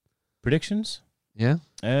 Predictions? Yeah.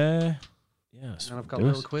 Yes. And I've got do a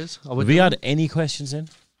it. little quiz. Have we had any questions in?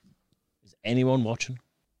 Is anyone watching?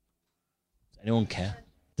 Does anyone care?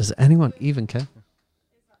 Does anyone even care?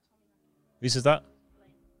 Who says that?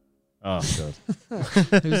 Oh,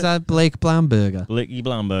 God. Who's that? Blake Blamberger. Blicky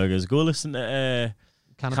Blambergers. Go listen to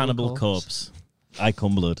Cannibal Corpse.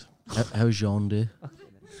 Icon Blood. How's Jean do?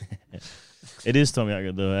 It is Tommy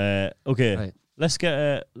Ackett, though. Okay. Right. Let's get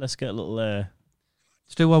a little...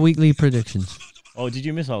 Let's do our weekly predictions. Oh, did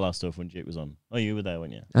you miss all that stuff when Jake was on? Oh, you were there,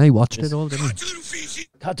 weren't you? I watched Yes. it all, didn't I?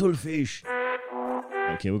 Cuttlefish.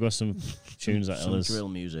 Okay, we've got some tunes that Some Ella's... drill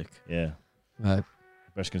music. Yeah. Right.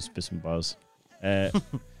 Bresh can spit some bars.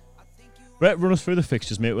 Brett, run us through the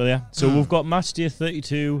fixtures, mate, will you? So we've got match day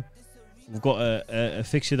 32. We've got a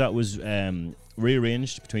fixture that was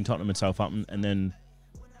rearranged between Tottenham and Southampton, and then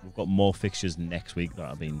we've got more fixtures next week that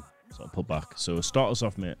have been sort of put back. So start us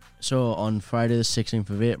off, mate. So on Friday the 16th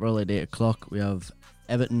of April at 8 o'clock, we have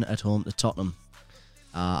Everton at home to Tottenham.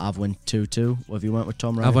 I've went 2-2. What have you went with,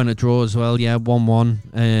 Tom? Ryan? I went a draw as well, yeah,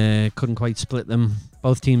 1-1. Couldn't quite split them.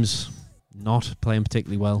 Both teams not playing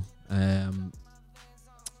particularly well.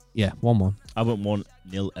 Yeah, 1-1. I went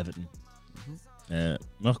 1-0 Everton.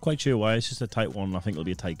 Not quite sure why. It's just a tight one. I think it'll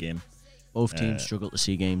be a tight game. Both teams struggle to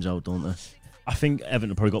see games out, don't they? I think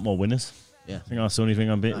Everton probably got more winners. Yeah. I think that's the only thing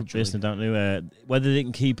I'm basing it down to. Whether they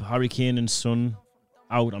can keep Harry Kane and Son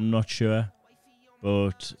out, I'm not sure.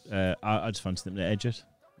 But I just fancy them to edge it.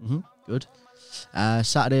 Good.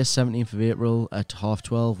 Saturday, 17th of April at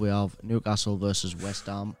 12:30, we have Newcastle versus West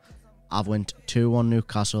Ham. I've went 2-1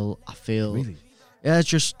 Newcastle. I feel Yeah, it's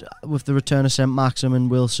just with the return of St. Maxim and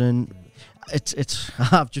Wilson, it's.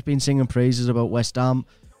 I've just been singing praises about West Ham,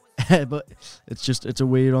 but it's a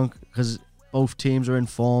weird one because both teams are in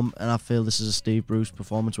form, and I feel this is a Steve Bruce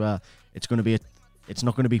performance where it's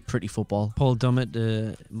not going to be pretty football. Paul Dummett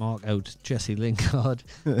to mark out Jesse Lingard.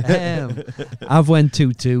 I've went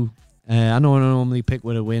 2-2. I know I normally pick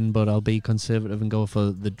with a win, but I'll be conservative and go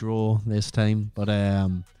for the draw this time. But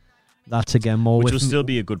that's again more which with will still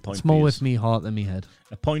be a good point. It's for more yous. with me heart than me head.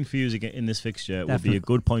 A point for you again in this fixture would Definitely. be a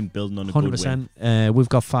good point building on a good win. 100%. We've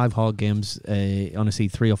got 5 hard games. Honestly,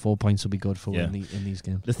 3 or 4 points will be good for Yeah. in these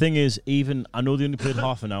games. The thing is, even I know they only played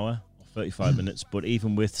half an hour, 35 minutes, but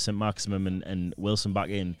even with St. Maximum and Wilson back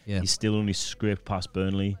in, Yeah. he's still only scraped past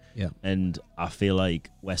Burnley. Yeah. And I feel like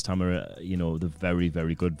West Ham are, they're very,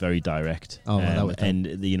 very good, very direct. Oh, that would and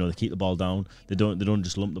they keep the ball down. They don't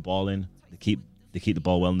just lump the ball in. They keep the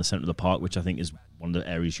ball well in the centre of the park, which I think is one of the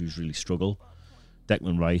areas you really struggle.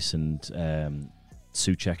 Declan Rice and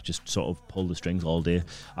Souček just sort of pull the strings all day.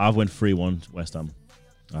 I've went 3-1 West Ham.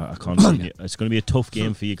 I can't. It's going to be a tough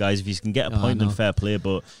game for you guys. If you can get a point, then fair play.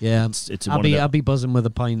 But yeah, it's I'll be buzzing with a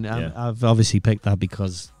point. Yeah. I've obviously picked that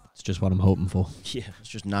because it's just what I'm hoping for. Yeah, It's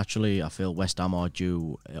just naturally, I feel West Ham are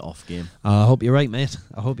due off game. I hope you're right, mate.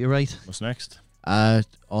 I hope you're right. what's next?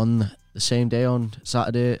 On the same day, on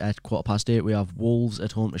Saturday at 8:15, we have Wolves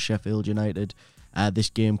at home to Sheffield United. This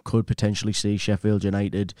game could potentially see Sheffield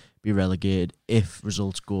United be relegated if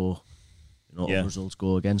results go, other results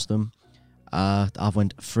go against them. I've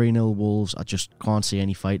went 3-0 Wolves. I just can't see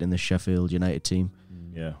any fight in the Sheffield United team.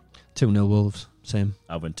 Yeah, 2-0 Wolves. Same.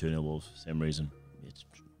 I went 2-0 Wolves. Same reason.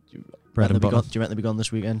 Do you Bread and butter. reckon they'll be gone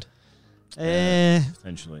this weekend?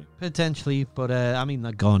 Potentially. But I mean,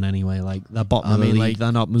 they're gone anyway. Like, they're bottom I of the mean, league. like,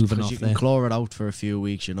 They're not moving Because off you can there. claw it out for a few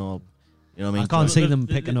weeks, you know. You know what I mean? I can't see The- them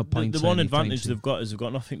the- picking up the- points. The one anytime advantage soon. they've got is they've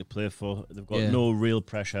got nothing to play for. They've got Yeah. no real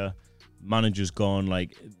pressure. Manager's gone.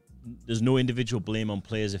 Like, there's no individual blame on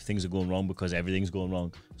players if things are going wrong because everything's going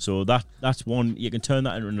wrong. So that's one. You can turn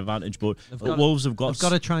that into an advantage. But Wolves have got. They've got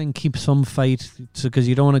to try and keep some fight because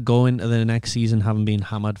you don't want to go into the next season having been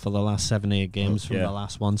hammered for the last 7-8 games from Yeah. the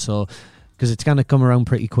last one. So because it's going to come around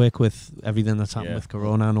pretty quick with everything that's happened Yeah. with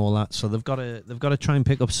Corona and all that. So they've got to try and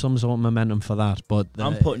pick up some sort of momentum for that. But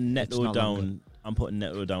I'm putting it's Neto not looking down. I'm putting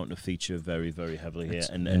Neto down to feature very, very heavily here It's-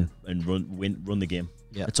 and run the game.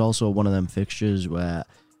 Yeah. It's also one of them fixtures where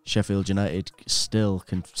Sheffield United still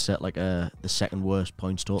can set like the second worst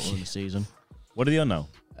points total in the season. What are they on now?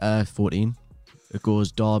 14. It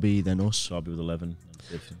goes Derby, then us. Derby with 11. And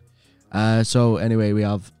 15. So anyway, we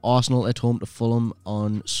have Arsenal at home to Fulham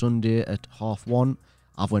on Sunday at 1:30.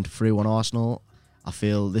 I've went 3-1 Arsenal. I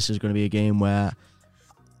feel this is going to be a game where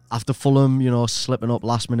after Fulham, slipping up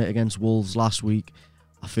last minute against Wolves last week,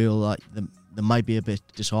 I feel like they might be a bit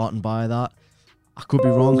disheartened by that. I could be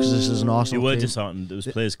wrong because this is an You Arsenal were team. disheartened. There was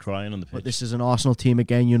players crying on the pitch. But this is an Arsenal team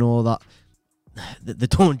again, that they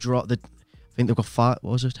don't draw. I think they've got 5.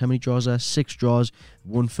 What was it? How many draws there? 6 draws,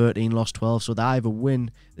 won 13, lost 12. So they either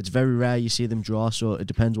win. It's very rare you see them draw. So it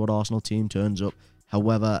depends what Arsenal team turns up.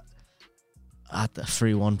 However, at the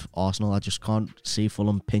 3-1 Arsenal, I just can't see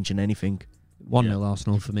Fulham pinching anything. 1-0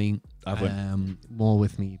 Arsenal for me. I went. More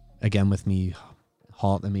with me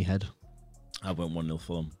heart than me head. I went 1-0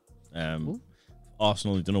 Fulham.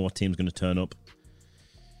 Arsenal, you don't know what team's going to turn up.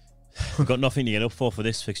 We've got nothing to get up for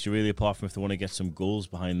this fixture, really, apart from if they want to get some goals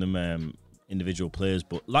behind them, individual players.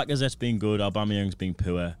 But Lacazette's been good, Aubameyang's been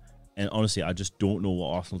poor. And honestly, I just don't know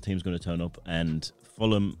what Arsenal team's going to turn up. And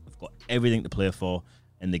Fulham have got everything to play for,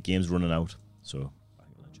 and the game's running out. So,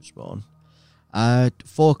 Just spot on. At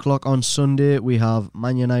 4 o'clock on Sunday, we have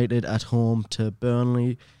Man United at home to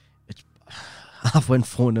Burnley. I've went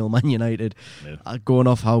 4-0 Man United. Yeah. Going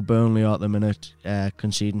off how Burnley are at the minute,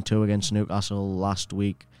 conceding 2 against Newcastle last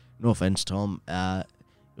week. No offense, Tom. It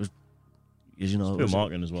was, Poor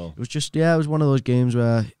marking as well. It was just, it was one of those games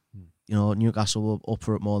where, Newcastle were up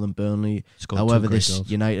for it more than Burnley. Scored However, 2 great this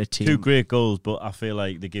goals. United team, 2 great goals, but I feel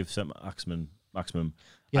like they give some maximum.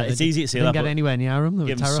 Yeah, It's they easy to say didn't that, get but anywhere near him. They were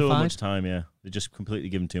give them so terrified. much time, yeah. They just completely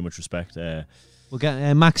give him too much respect. We'll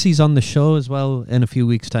get Maxie's on the show as well in a few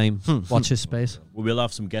weeks' time. Watch his space. We will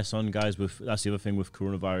have some guests on, guys. That's the other thing with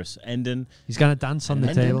coronavirus ending. He's going to dance on the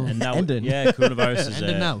Ending. table. And now, Ending. yeah, coronavirus is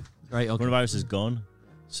Ending now. Right, okay. Coronavirus is gone,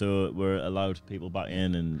 so we're allowed people back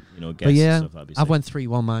in and guests But yeah, and stuff. That'd be I've sick. went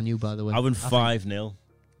 3-1 Man U, by the way. I went think- 5-0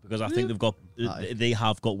 because I think they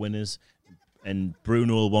have got winners, and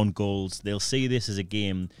Bruno will want goals. They'll see this as a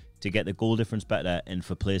game to get the goal difference better and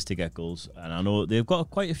for players to get goals. And I know they've got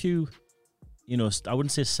quite a few, I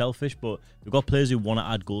wouldn't say selfish, but they've got players who want to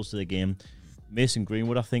add goals to the game. Mason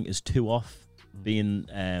Greenwood, I think, is 2 off being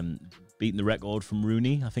beaten the record from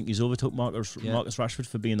Rooney. I think he's overtook Marcus Rashford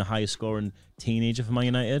for being the highest scoring teenager for Man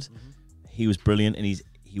United. He was brilliant, and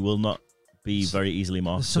he will not be very easily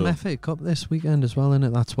marked. There's some FA Cup this weekend as well,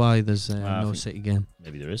 innit? That's why there's no City game.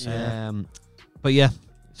 Maybe there is. But yeah,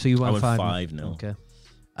 so you went 5-0. Okay.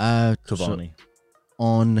 Cavani.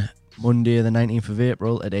 On Monday, the 19th of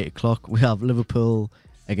April at 8 o'clock, we have Liverpool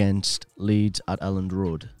against Leeds at Elland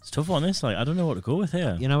Road. It's a tough one, this. Like, I don't know what to go with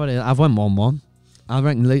here. You know what? I've went 1-1. I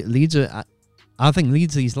reckon Leeds are... I think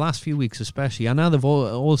Leeds these last few weeks especially, I know they've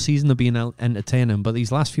all season they've been entertaining, but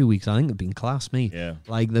these last few weeks I think they've been class, mate. Yeah.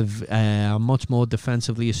 Like they've much more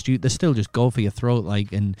defensively astute. They still just go for your throat,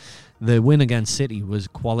 like, and the win against City was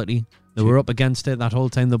quality. They were up against it that whole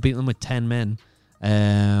time. They beat them with 10 men.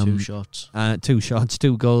 2 shots. 2 shots,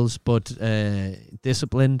 2 goals, but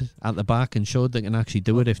disciplined at the back and showed they can actually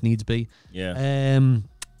do it if needs be. Yeah.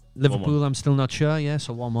 Liverpool, 1-1. I'm still not sure. Yeah,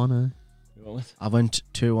 so 1-1. I went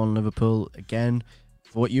 2-1 Liverpool again.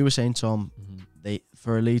 For what you were saying, Tom,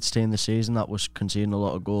 for a Leeds team this season that was conceding a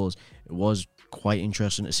lot of goals, it was quite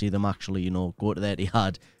interesting to see them actually, go to the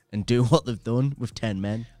Etihad and do what they've done with 10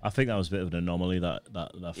 men. I think that was a bit of an anomaly, that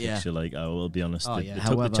fixture. Like, I will be honest, they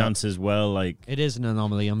However, took the chances well. Like, it is an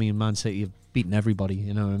anomaly. I mean, Man City have beaten everybody.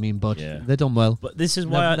 You know what I mean? But they've done well. But this is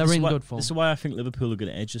why they're in good form. This is why I think Liverpool are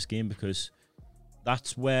going to edge this game, because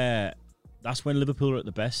that's when Liverpool are at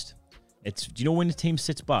the best. Do you know when the team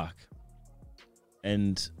sits back,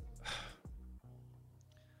 and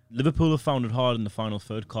Liverpool have found it hard in the final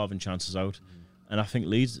third, carving chances out, and I think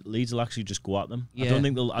Leeds will actually just go at them. Yeah. I don't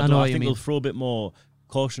think they'll. I think they'll throw a bit more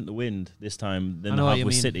caution to the wind this time than they have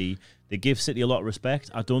with City. They give City a lot of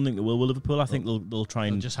respect. I don't think they will with Liverpool. I think they'll try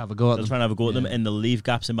and just have a go at them. They'll try and have a go at them, and they'll leave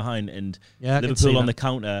gaps in behind. And Liverpool on the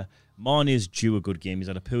counter, Mane is due a good game. He's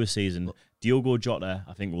had a poor season. Diogo Jota,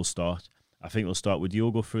 I think, will start. I think we'll start with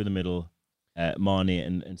Diogo through the middle,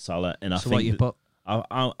 Mane and Salah, and I think what you put?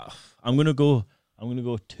 I'm gonna go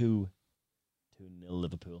 2-0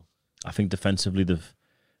 Liverpool. I think defensively they'll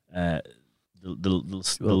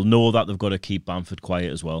know that they've got to keep Bamford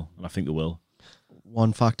quiet as well, and I think they will.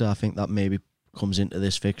 One factor I think that maybe comes into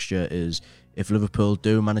this fixture is if Liverpool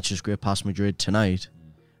do manage to scrape past Madrid tonight,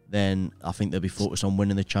 then I think they'll be focused on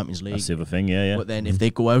winning the Champions League. That's the other thing, yeah. But then if they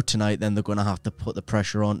go out tonight, then they're going to have to put the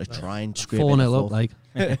pressure on to try and scrape 4-0 up, like.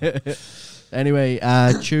 Anyway,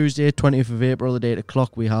 Tuesday, 20th of April at 8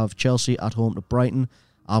 o'clock, we have Chelsea at home to Brighton.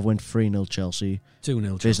 I've went 3-0 Chelsea. 2-0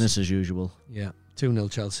 Chelsea. Business as usual. Yeah,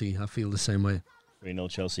 2-0 Chelsea. I feel the same way. 3-0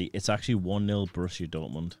 Chelsea. It's actually 1-0 Borussia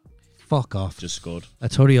Dortmund. Fuck off. Just scored.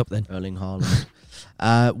 Let's hurry up then. Erling Haaland.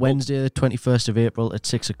 Wednesday, the 21st of April at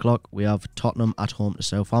 6 o'clock, we have Tottenham at home to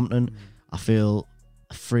Southampton. I feel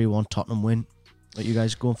a 3-1 Tottenham win. What you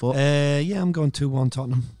guys going for? Yeah, I'm going 2-1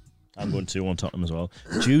 Tottenham. I'm going 2-1 Tottenham as well.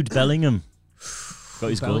 Jude Bellingham got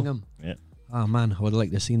his goal. Yeah. Oh man, I would have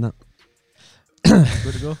liked to have seen that.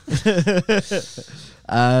 Good to go.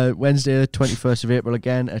 Wednesday, the 21st of April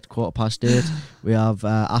again at 8:15. We have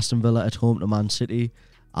Aston Villa at home to Man City.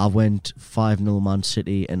 I went 5-0 Man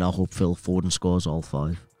City, and I hope Phil Foden scores all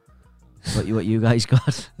 5. What you guys got?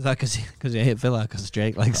 Is that because you hate Villa? Because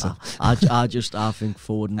Jake likes it. I think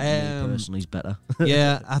Foden personally is better.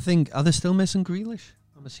 Yeah, I think, are they still missing Grealish?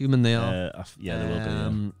 I'm assuming they are. Yeah, they will be.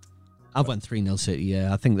 Yeah. I've went 3-0 City.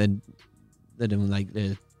 Yeah, I think they're doing like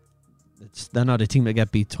they're not a team that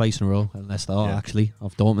get beat twice in a row, unless they are actually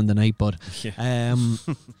off Dortmund tonight. But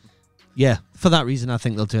yeah, for that reason, I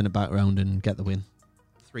think they'll turn it back around and get the win.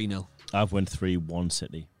 3-0. I've went 3-1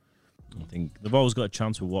 City. I think they've always got a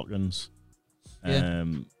chance with Watkins.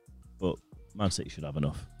 But Man City should have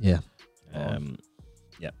enough. Yeah.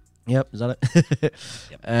 Yep, is that it?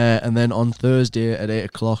 Yep. And then on Thursday at 8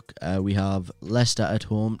 o'clock, we have Leicester at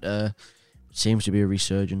home. Seems to be a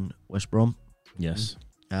resurgent West Brom. Yes.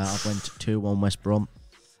 I went 2-1 West Brom.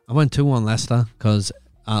 I went 2-1 Leicester because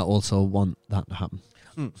I also want that to happen.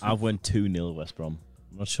 I've went 2-0 West Brom.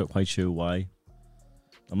 I'm not quite sure why.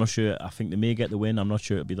 I'm not sure. I think they may get the win. I'm not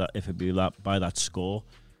sure it'd be that by that score,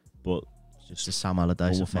 but just the Sam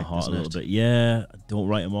Allardyce effect, my heart a little bit. Yeah, don't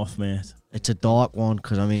write him off, mate. It's a dark one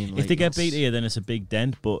because I mean, if they get beat here, then it's a big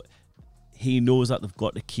dent. But he knows that they've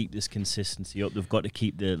got to keep this consistency up. They've got to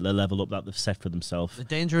keep the level up that they've set for themselves. The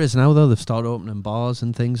danger is now though they've started opening bars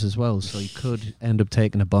and things as well, so he could end up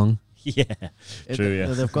taking a bung. Yeah, true. Yeah,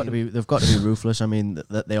 they've got to be ruthless. I mean,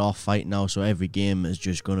 that they are fighting now, so every game is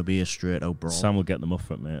just going to be a straight out brawl. Sam will get them up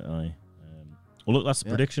for it, mate. Well, look, that's the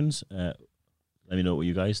predictions. Let me know what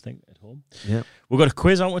you guys think at home. Yeah, we've got a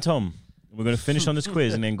quiz, aren't we, Tom? We're going to finish on this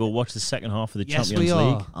quiz and then go watch the second half of the Champions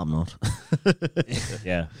League. I'm not.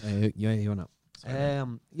 Yeah. You're not.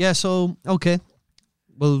 Yeah. So okay,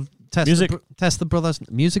 we'll Music. Test the brothers.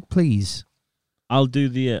 Music, please. I'll do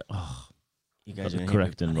the. You guys Got are the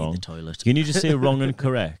correct and wrong. The toilet. Can you just say wrong and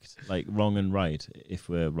correct, like wrong and right, if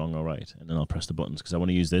we're wrong or right, and then I'll press the buttons because I want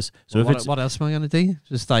to use this. So Well, if it's, what else am I going to do?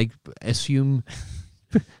 Just like assume.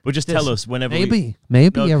 but just tell us whenever. Maybe No,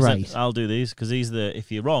 you're 'cause right. I'll do these because these the.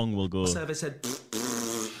 If you're wrong, we'll go. Service said.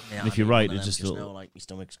 Yeah, And if I you're did right, one of it's them just a little- now, like my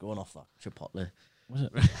stomach's going off that chipotle. Was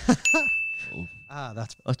it?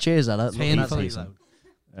 That's Oh, cheers, Ella. painfully decent.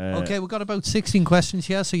 loud. Okay, we've got about 16 questions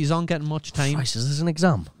here, so you're on getting much time. Christ, is this an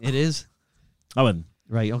exam? It is. Owen,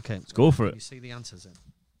 Right, okay. let's go for You it. see the answers in.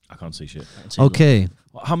 I can't see shit. Okay,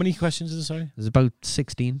 How many questions is it? Sorry. there's about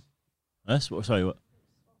 16. Yes. Sorry. What?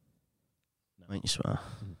 Might you swear?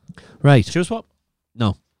 Right. Should we swap?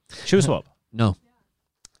 No. Should we swap? No.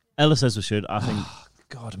 Ella says we should. I think.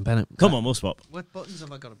 God, and Bennett. Come on, we'll swap. What buttons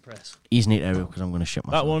have I got to press? He's neat area because I'm going to shit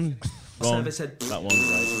myself. That one. Wrong. Service said. That one.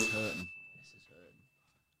 Right.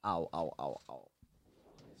 Ow, ow, ow, ow.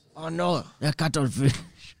 Oh no, a cuttlefish.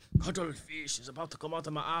 Cuttlefish is about to come out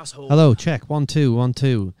of my asshole. Hello, check. 1, 2, 1,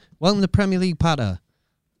 2. Welcome to Premier League Patter.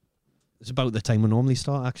 It's about the time we normally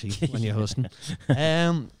start, actually, when you're hosting.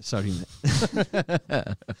 Sorry, mate.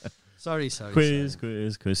 sorry. Quiz.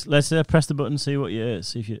 Let's press the button. See what you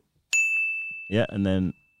see if you. Yeah, and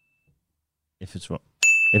then if it's wrong.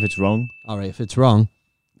 If it's wrong. All right, if it's wrong.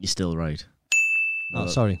 You're still right. Oh,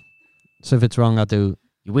 sorry. So if it's wrong, I'll do.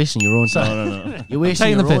 You're wasting your own time. No. You're wasting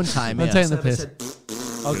taking your the own piss. time. I'm Yeah. taking the Service piss.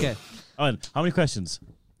 said. Okay. Owen, how many questions?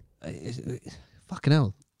 Fucking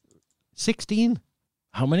hell. 16?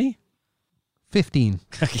 How many? 15.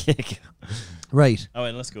 Right.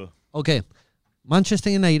 Owen, let's go. Okay. Manchester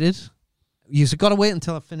United. You've got to wait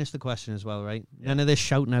until I finish the question as well, right? Yeah. None of this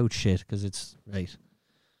shouting out shit, because it's... Right.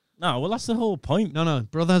 No, well, that's the whole point. No.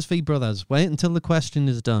 Brothers v brothers. Wait until the question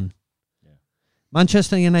is done. Yeah.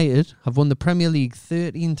 Manchester United have won the Premier League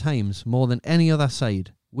 13 times, more than any other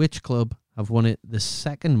side. Which club have won it the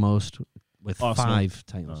second most with Arsenal. 5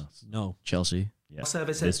 times? Oh. No. Chelsea. Yeah,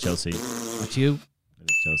 Service it is said. Chelsea. That's you. It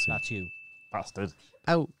is Chelsea. That's you. Bastard.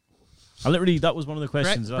 Ow. That was one of the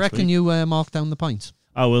questions last Reckon week. you mark down the points?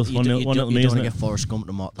 I will. You One don't little want me, to isn't get it? Forrest Gump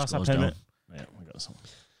to mark the Pass that scores pen, down. mate. Yeah, I got some.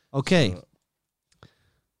 Okay.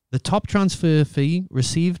 The top transfer fee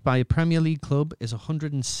received by a Premier League club is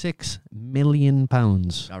 £106 million.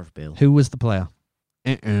 Gareth Bale. Who was the player?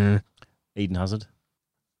 Eden Hazard.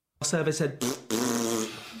 Service said.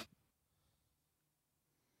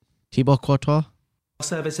 Thibaut Courtois.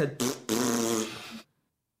 Service said.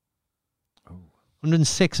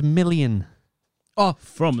 106 million. Oh,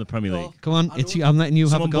 from the Premier League. Come on, it's you. I'm letting you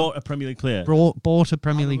Someone have a go. bought a Premier League player. Bought a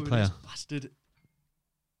Premier League player. Bastard.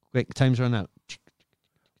 Quick, time's run out.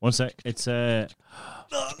 One sec. It's Got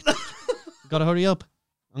to hurry up.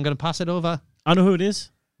 I'm going to pass it over. I know who it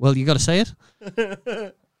is. Well, you got to say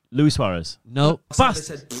it. Luis Suarez. No. Service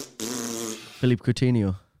said. Philippe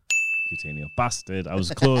Coutinho. Coutinho. Bastard. I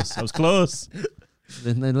was close. I was close.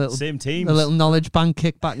 The little, Same team. the little knowledge bank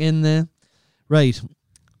kick back in there. Right.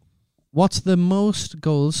 What's the most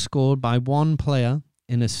goals scored by one player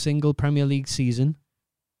in a single Premier League season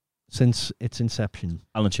since its inception?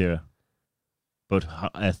 Alan Shearer. But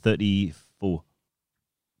 34.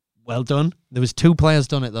 Well done. There was 2 players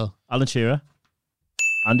done it though. Alan Shearer.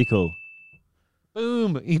 Andy Cole.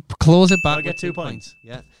 Boom. He close it back. I get with 2 2 points?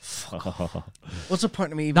 Yeah. What's the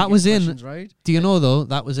point of me even That getting was in- questions right? Do you know though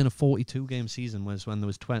that was in a 42 game season was when there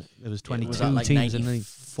was 22 Was that like teams in the league.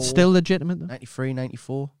 94? Still legitimate though. 93,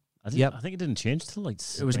 94? Yep. I think it didn't change till like.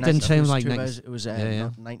 It was It didn't change like 2000 It was yeah, yeah.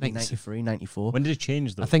 1993, 94. When did it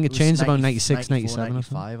change though? I think it was changed about 90 96, 97 or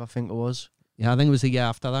something. 95, I think it was. Yeah, I think it was the year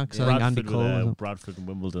after that because I think Andy Bradford Cole. with, Was Bradford and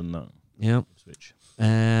Wimbledon. That yeah. switch.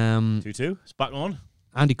 2-2. It's back on.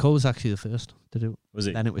 Andy Cole was actually the first to do it. Was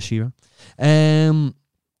it? Then it was Shearer.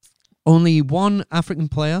 Only one African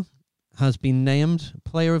player has been named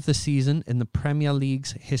Player of the Season in the Premier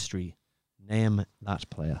League's history. Name that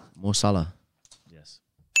player. Mo Salah. Yes.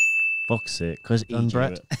 Fuck's sake. Because Done, Egypt.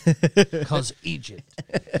 Brett. Because Egypt.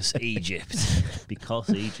 Because Egypt. Because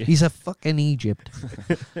Egypt. He's a fucking Egypt.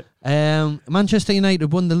 Manchester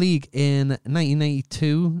United won the league in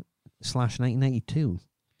 1992/1992.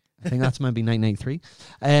 I think that's maybe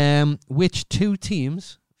 1993. Which 2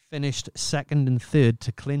 teams finished second and third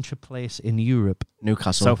to clinch a place in Europe?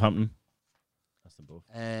 Newcastle. Southampton. That's them both.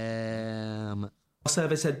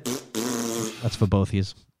 Service said. That's for both of you.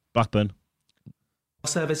 Blackburn.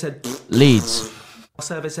 Service said. Leeds.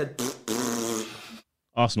 Service said.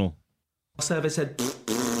 Arsenal. Service said.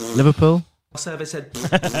 Liverpool. Service said.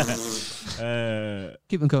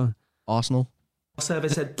 Keep them going. Arsenal.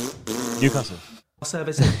 Service said. Newcastle.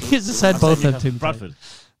 Service said. You just said both of them. Bradford.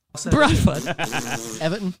 Bradford.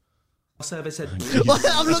 Everton. Service head.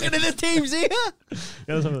 I'm looking at the teams here.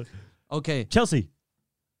 Yeah, let's have a look. Okay, Chelsea,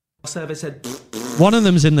 Service head. one of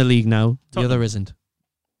them's in the league now. The Tottenham. other isn't.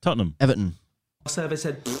 Tottenham, Everton. Service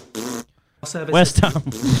head. Service West head. Ham,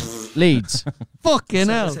 Leeds. Fucking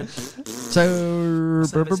hell. Service head. So.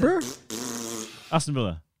 Service head. Aston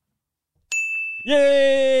Villa.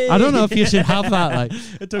 Yay! I don't know if you should have that. Like,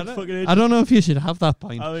 It took fucking ages. I don't know if you should have that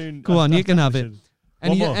point. I mean, Go on, you can have it. should.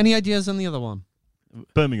 One more. Any ideas on the other one?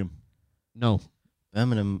 Birmingham, No.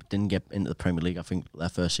 Birmingham didn't get into the Premier League. I think their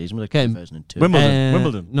first season was like Okay. 2002. Wimbledon,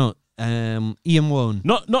 Wimbledon. No. Ian Wone.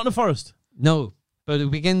 Not the Forest. No. But it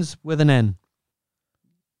begins with an N.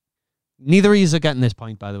 Neither of you are getting this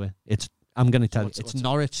point, by the way. I'm going to tell you. It's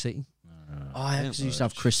Norwich City. Oh, yeah, because they used to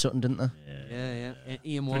have Chris Sutton, didn't they? Yeah.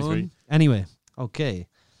 Ian 23. Wone. Anyway, okay.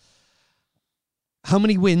 How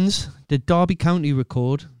many wins did Derby County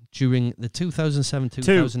record during the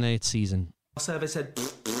 2007-2008 season? Service head.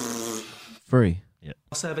 3.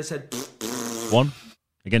 Service head. 1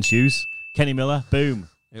 against Hughes. Kenny Miller. Boom.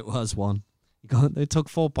 It was 1. They took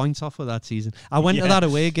 4 points off of that season. I went to Yeah. that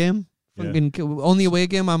away game. Yeah. Fucking only away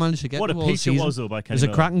game I managed to get What a to all piece it season. was though by It Kenny was a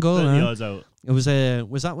Miller. cracking goal. 30 Huh? yards out. It was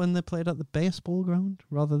that when they played at the baseball ground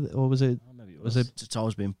or was it? Oh, maybe it Was it? It's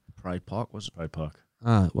always been Pride Park, was it? Pride Park.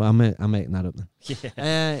 Well, I'm making that up then.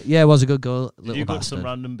 Yeah. Yeah, it was a good goal. Did Little you go to bastard. some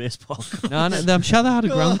random baseball? No, I'm sure they had a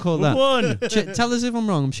ground called that. One. Tell us if I'm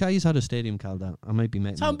wrong. I'm sure he's had a stadium called that. I might be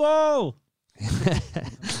making it up. Handball.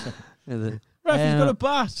 Yeah, Ref, he's got a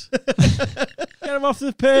bat. Get him off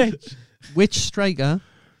the pitch. Which striker?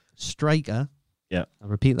 Yeah. I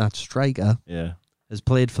repeat that. Striker Yeah. has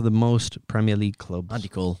played for the most Premier League clubs. Andy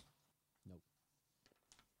Cole.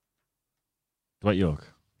 Dwight York.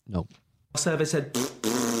 No. Service head.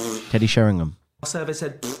 Teddy Sheringham. Service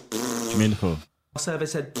head. Jermaine Defoe.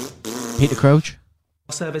 Service head. Peter Crouch.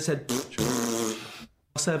 Service head.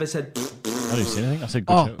 Service head. I didn't see anything. I said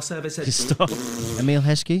good Oh. shout. Service head. Just stop. Emil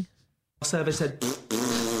Heskey. Service head.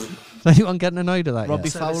 Is anyone getting annoyed at that? Robbie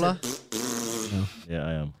yet? Service Fowler. head. Yeah,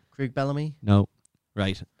 I am. Craig Bellamy. No.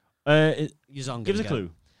 Right. Give us a clue.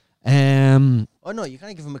 Oh, no, you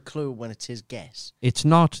can't give him a clue when it's his guess. It's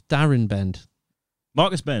not Darren Bend.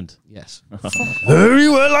 Marcus Bent. Yes. Very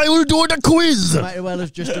well, I will do the quiz. Might as well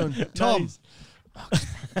have just done. Tom.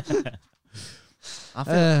 Nice. I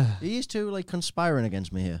feel he is too like conspiring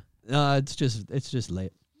against me here. No, it's just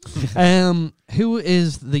late. Who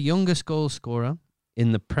is the youngest goal scorer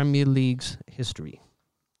in the Premier League's history?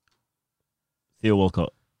 Theo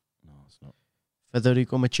Walcott. No, it's not.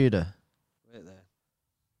 Federico Machida. Right there.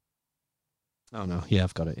 Oh no, yeah,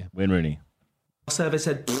 I've got it. Yeah, Wayne Rooney. Service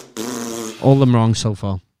head. all them wrong so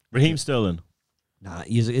far. Raheem Sterling. Nah,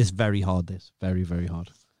 it's very hard. This very very hard.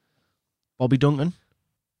 Bobby Duncan.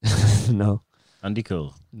 No, Andy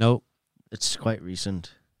Cole. no, It's quite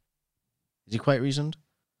recent. Is he quite recent?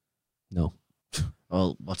 no.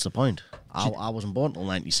 Well, what's the point? I wasn't born until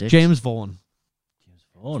 96. James Vaughan.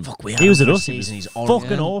 Vaughan. Fuck, we He was had at a us. He was season. He's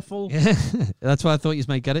fucking Yeah. awful. Yeah, that's why I thought you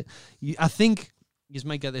might get it. I think you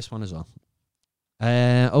might get this one as well.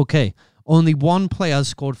 Okay. Only one player has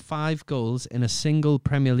scored 5 goals in a single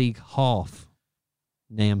Premier League half.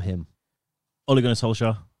 Name him. Ole Gunnar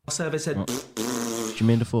Solskjaer. Service head.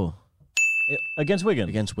 Jermaine Defoe Against Wigan.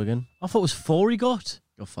 against Wigan. I thought it was 4 he got.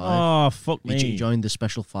 Got 5. Oh, fuck me. He joined the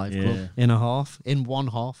special 5 club. Yeah. In a half. In one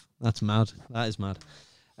half. That's mad. That is mad.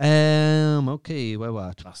 Okay, where we're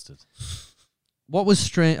at. Bastard. What was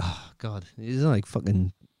strange? Oh, God. These are like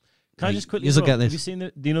fucking... Can I just quickly You'll throw- get Have this. you seen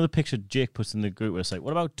do you know the picture Jake puts in the group where it's like,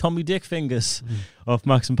 what about Tommy Dick Fingers off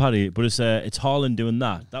Max and Paddy? But it's Haaland doing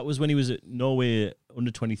that. That was when he was at Norway under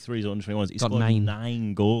 23s or under 21s. He Got scored 9.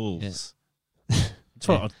 9 goals.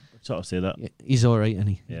 I'd sort of say that. Yeah, he's all right, isn't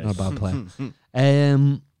he? Yeah. Not a bad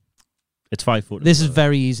player. It's 5 foot. This is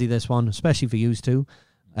very easy, this one, especially for you two,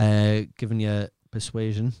 given your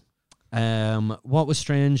persuasion. What was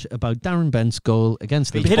strange about Darren Bent's goal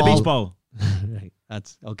against Hit the a beach ball. Right,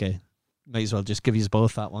 that's okay. Might as well just give you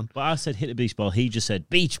both that one. But I said hit a beach ball. He just said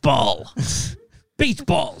beach ball. Beach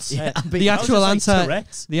balls. Yeah, The actual answer,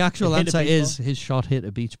 Tourette's. the actual Hit a answer beach is his shot hit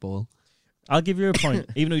a beach ball. I'll give you a point,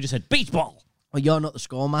 even though you just said beach ball. Well, you're not the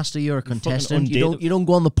scoremaster. You're a fucking contestant. You don't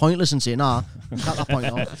go on the pointless and say, nah, cut that point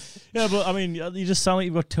off. Yeah, but I mean, you just sound like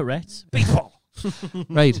you've got Tourette's. Beach ball.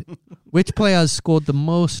 Right. Which player has scored the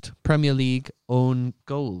most Premier League own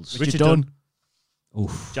goals? Richard Dunn.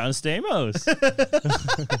 Oof. John Stamos.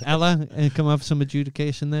 Ella, come have some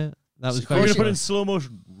adjudication there. That was We're going very to put in good. slow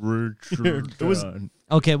motion. Richard It was- Dunn.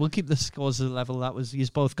 Okay, we'll keep the scores at the level. That was, you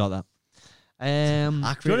both got that.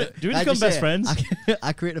 I Do you wanna become best friends?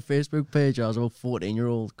 I created a Facebook page. I was about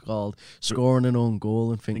 14-year-old called "Scoring an Own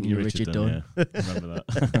Goal" and thinking you're Richard Dunn. Yeah. Remember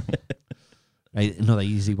that? Right, another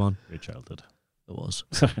easy one. Great childhood. It was.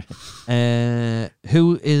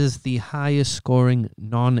 Who is the highest scoring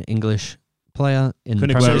non-English player in Kun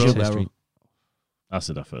Premier Aguero. League history? I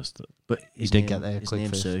said that first. But You did get there His quick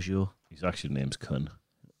name's first. Sergio. His actual name's Kun.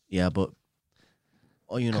 Yeah, but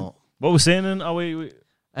you know, What we're saying then? Are we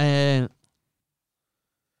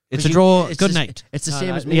It's a draw. It's Good just- night. It's the No, same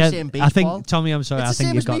no, as me yeah, saying beach I think, ball. Tommy, I'm sorry. It's I the think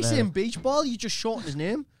same you as got me there. saying beach ball. You just shorten his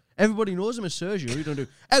name. Everybody knows him as Sergio. You don't do.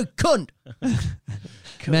 Oh, cunt.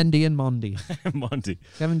 Mendy and Mondi. Monty.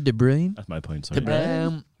 Kevin De Bruyne. That's my point. Sorry.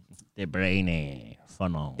 De De Bruyne.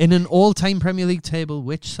 Funnel. In an all-time Premier League table,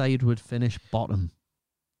 which side would finish bottom?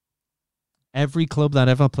 Every club that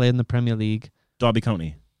ever played in the Premier League. Derby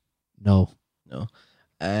County. No.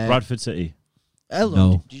 Bradford City. Hold on,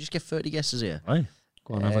 No. Did you just get 30 guesses here? Aye.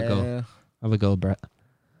 Go on, have a go. Have a go, Brett.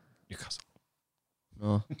 Newcastle.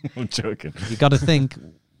 No. I'm joking. You got to think.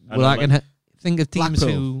 I Well, know, I can think of teams Blackpool.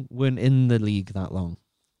 who weren't in the league that long.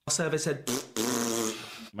 Service said.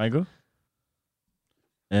 May I go?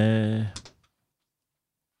 And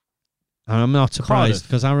I'm not surprised Cardiff.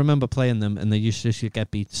 because I remember playing them and they used to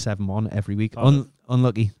get beat 7-1 every week. Cardiff.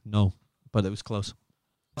 Unlucky, no, but it was close.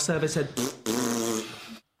 Service said.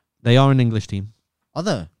 They are an English team. Are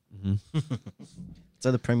there? Mm-hmm. That's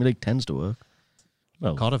how the Premier League tends to work.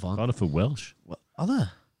 Well, Cardiff on. Cardiff are Welsh. What? Are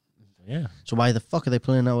there? Yeah. So why the fuck are they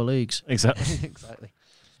playing our leagues? Exactly. Exactly.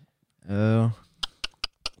 Oh,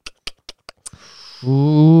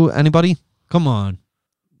 Ooh, anybody? Come on.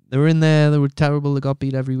 They were in there. They were terrible. They got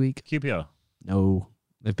beat every week. QPR. No.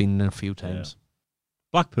 They've been in a few times.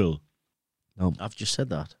 Blackpool. I've just said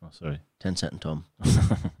that. Oh, sorry. 10-second Tom.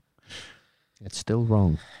 It's still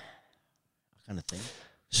wrong. Kind of thing.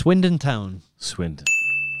 Swindon Town. Swindon.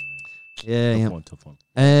 Yeah, Tough one.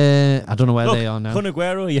 I don't know where Look, they are now. Kun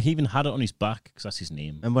Aguero, he even had it on his back because that's his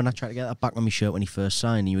name. Remember when I tried to get that back on my shirt when he first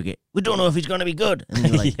signed, you would get, we don't know if he's going to be good. And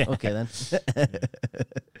you're like, Yeah. okay then.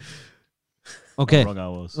 Okay, How wrong I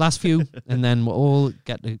was. last few, and then we'll all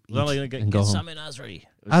get to eat Well, I'm gonna and go home. Sammy Nasri.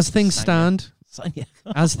 As things stand, Sanya.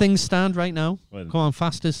 as things stand right now, Well, come on,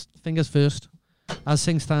 fastest, fingers first. As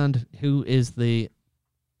things stand, who is the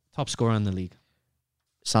top scorer in the league?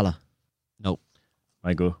 Salah.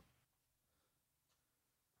 I go.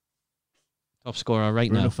 Top scorer right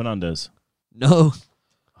Bruno now. Fernandes. No.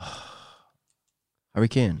 Harry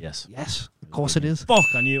Kane. Yes. Yes, of course it is. Fuck,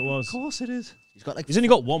 I knew it was. Of course it is. He's got like. He's only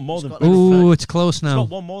got one more He's than. got like Ooh, it's close He's now. got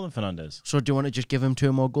one more than Fernandes. So do you want to just give him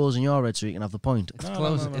 2 more goals in your red so you can have the point? It's No,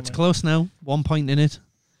 close. no, It's no. close now. 1 point in it,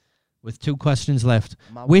 with 2 questions left.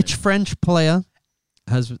 Am I Which winning? French player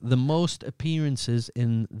has the most appearances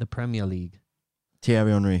in the Premier League?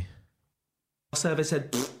 Thierry Henry. Service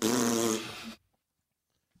said.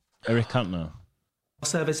 Eric Cantona.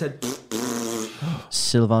 Service said.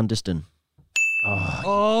 Sylvain Distin.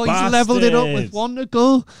 Oh, he's leveled it up with bastards. 1 to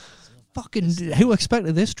go. Fucking, who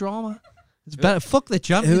expected this drama? It's better. Fuck the Who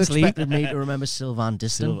Champions League. expected me to remember Sylvain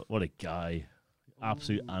Distin? What a guy.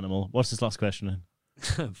 Absolute animal. What's his last question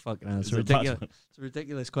then? Fucking hell, it's Is it ridiculous. that It's a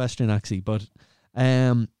ridiculous question, actually. But,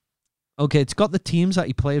 okay, it's got the teams that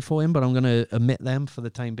he played for him, but I'm going to omit them for the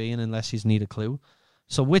time being unless you need a clue.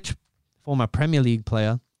 So, which former Premier League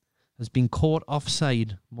player has been caught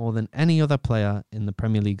offside more than any other player in the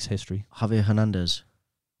Premier League's history? Javier Hernandez.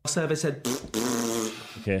 Service said.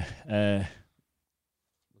 Okay. We're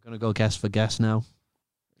going to go guess for guess now.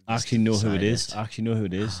 I actually know who it decide is. it. I actually know who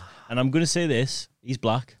it is. And I'm going to say this. He's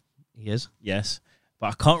black. He is. Yes. But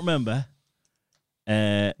I can't remember.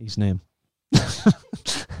 His name.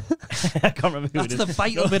 I can't remember who That's it is. the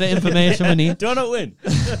vital bit of information we need. Do I not win?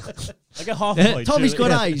 I get half a Yeah, point. Tommy's surely.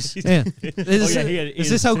 got eyes. Yeah. Is, Oh, yeah, he is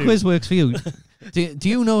this how too. quiz works for you? Do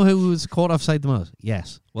you know who was caught offside the most?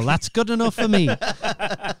 Yes. Well, that's good enough for me.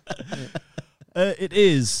 It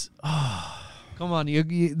is. Come on,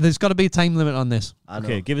 there's got to be a time limit on this. I know.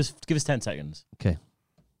 Okay, give us 10 seconds. Okay.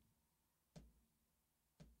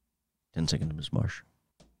 10 seconds, Miss Marsh.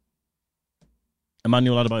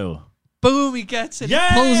 Emmanuel Adebayo. Boom, he gets it.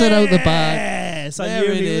 Yes! He pulls it out the bag. Yes, I There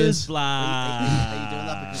knew it he is. was black. Are you doing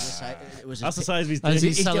that because the size, it was That's the his size of his As dick.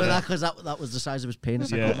 he's He's doing selling that it. because that was the size of his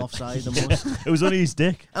penis. I Yeah. got him offside the most. It was only his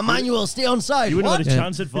dick. Emmanuel, stay on side. You wouldn't What? have had a Yeah.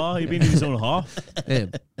 chance at far. He'd been in his own half. Yeah.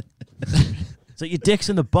 It's like your dick's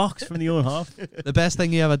in the box from the own half. The best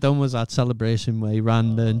thing he ever done was that celebration where he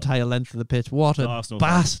ran the entire length of the pitch. What a Arsenal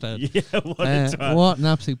bastard. Yeah, what a twat. What an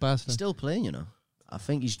absolute bastard. Still playing, you know. I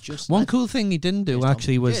think he's just One cool thing he didn't do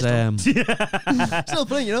actually was still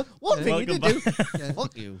playing. You know, one thing he did do.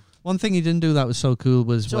 Fuck you. One thing he didn't do that was so cool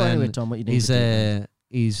was So when anyway, Tom, what you need to do?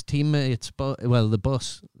 his teammates, the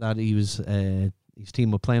bus that he was his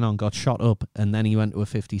team were playing on got shot up, and then he went to a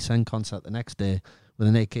 50 Cent concert the next day with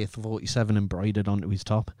an AK-47 embroidered onto his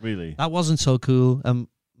top. Really? That wasn't so cool,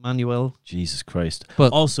 Manuel. Jesus Christ.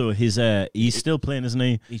 But also, he's still playing, isn't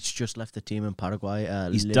he? He's just left the team in Paraguay.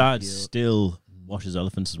 His dad still washes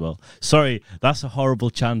elephants as well. Sorry, that's a horrible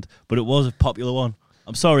chant, but it was a popular one.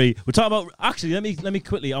 I'm sorry. We're talking about. Actually, let me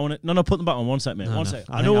quickly. I want to. No, put them back on 1 sec, mate. No, 1 no. sec.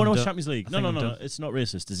 I I know think one I'm was done. Champions League. I No, think no, I'm no. done. It's not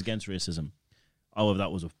racist. It's against racism. However,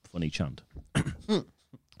 that was a funny chant.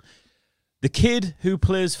 The kid who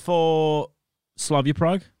plays for Slavia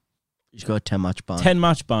Prague, He's got a 10-match ban.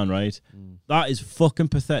 10-match ban, right? That is fucking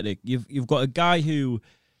pathetic. You've got a guy who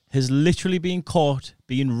has literally been caught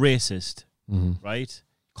being racist, right?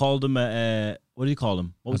 Called him what do you call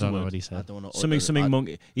him? What was I the don't know word? what he said. I don't know. Something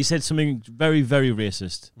monkey. He said something very, very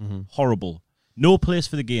racist. Horrible. No place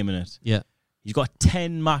for the game in it. Yeah. He's got a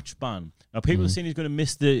 10-match ban. Now, people are saying he's going to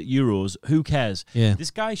miss the Euros. Who cares? Yeah.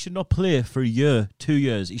 This guy should not play for a year, 2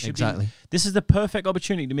 years. He should Exactly. This is the perfect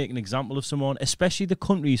opportunity to make an example of someone, especially the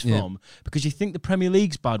country he's from, because you think the Premier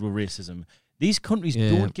League's bad with racism. These countries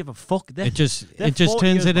don't give a fuck. It just 40 turns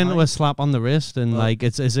years it into behind. a slap on the wrist, and like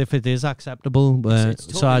it's as if it is acceptable. It's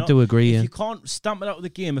So totally I not. do agree. If Yeah. you can't stamp it out of the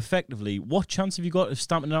game effectively, what chance have you got of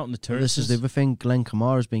stamping it out in the Well, terraces? this is the other thing. Glenn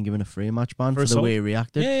Kamara's been given a 3-match ban for the assault? way he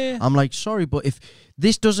reacted. Yeah. I'm like, sorry, but if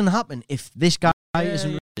this doesn't happen, if this guy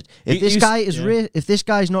isn't racist, if this You guy s- is if this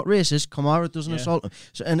guy's not racist, Kamara doesn't assault him.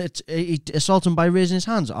 So and he assaults him by raising his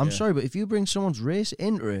hands. I'm sorry, but if you bring someone's race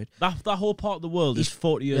into it, That whole part of the world is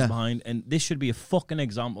 40 years behind, and this should be a fucking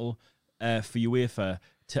example for UEFA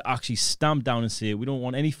to actually stamp down and say, we don't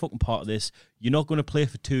want any fucking part of this. You're not going to play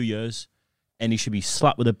for 2 years, and he should be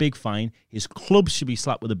slapped with a big fine. His club should be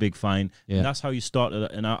slapped with a big fine, and that's how you start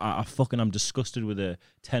it. And I'm disgusted with a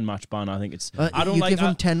 10-match ban. I think it's. I don't you like. give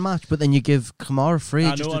him 10 match, but then you give Kamara 3.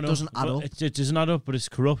 It doesn't add Well, up. It doesn't add up, but it's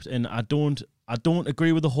corrupt, and I don't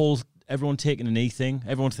agree with the whole everyone taking a knee thing.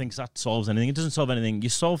 Everyone thinks that solves anything. It doesn't solve anything. You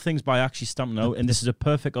solve things by actually stamping out, and this is a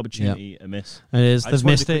perfect opportunity to miss. It is. I They've just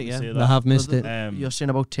wanted missed to it. quickly Yeah, say they that. have missed it. You're saying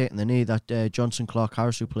about taking the knee, that Johnson Clark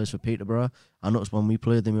Harris, who plays for Peterborough, I noticed when we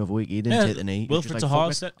played them the other week, he didn't take the knee. He was Wilfred just like, Zaha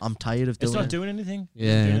 "Fuck said it, I'm tired of it's doing not it." doing anything.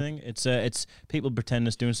 Yeah. Doing anything. It's people pretending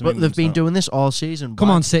it's doing something. But they've when been it's not. doing this all season. Come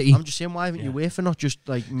Why- on, City. I'm just saying, why haven't you UEFA not just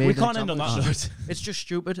like made We an can't end on example? that It's note. It's just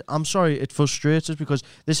stupid. I'm sorry, it frustrates us because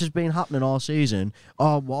this has been happening all season.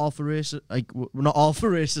 Oh, we're all for racism. Like, we're not all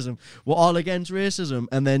for racism. We're all against racism.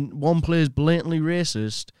 And then one player is blatantly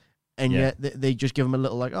racist, and yet they just give him a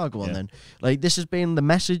little like, oh, go on then. Like, this has been the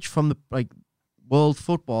message from the world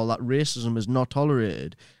football that racism is not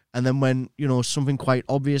tolerated. And then when, something quite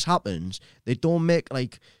obvious happens, they don't make,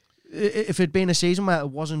 like, if it'd been a season where it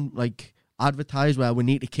wasn't, like, advertised where we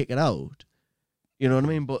need to kick it out, you know what I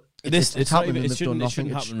mean? But it's not happening even- and it they've done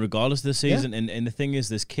shouldn't nothing. happen regardless of the season. And the thing is,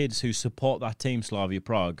 there's kids who support that team, Slavia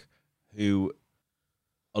Prague, who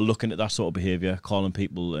are looking at that sort of behaviour, calling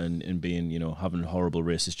people and being, having horrible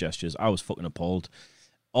racist gestures. I was fucking appalled.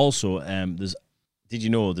 Also, did you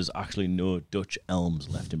know there's actually no Dutch elms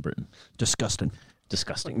left in Britain? Disgusting.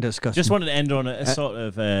 Disgusting. Disgusting. Just wanted to end on a sort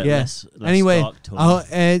of less Anyway, dark tone.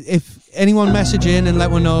 if anyone message in and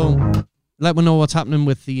let me know what's happening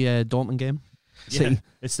with the Dortmund game. City.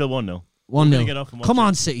 It's still 1-0. 1-0. Come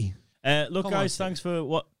on, City. Look, Come guys, on, thanks for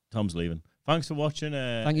what Tom's leaving. Thanks for watching.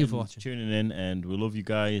 Thank you for and watching. tuning in, and we love you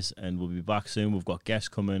guys, and we'll be back soon. We've got guests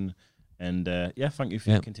coming, and thank you for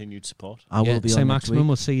your continued support. I will be Say on Maximum. next week.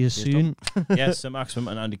 We'll see you soon. Yes, Sir Maximum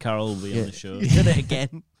and Andy Carroll will be on the show. You did it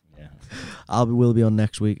again. Yeah. Will be on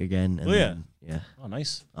next week again. And Oh, yeah? then, yeah. Oh,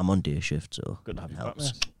 nice. I'm on day shift, so Good to have you back,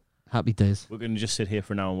 helps. mate. Happy days. We're going to just sit here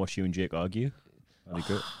for now and watch you and Jake argue. That'd be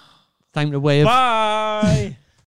good. Time to wave. Bye!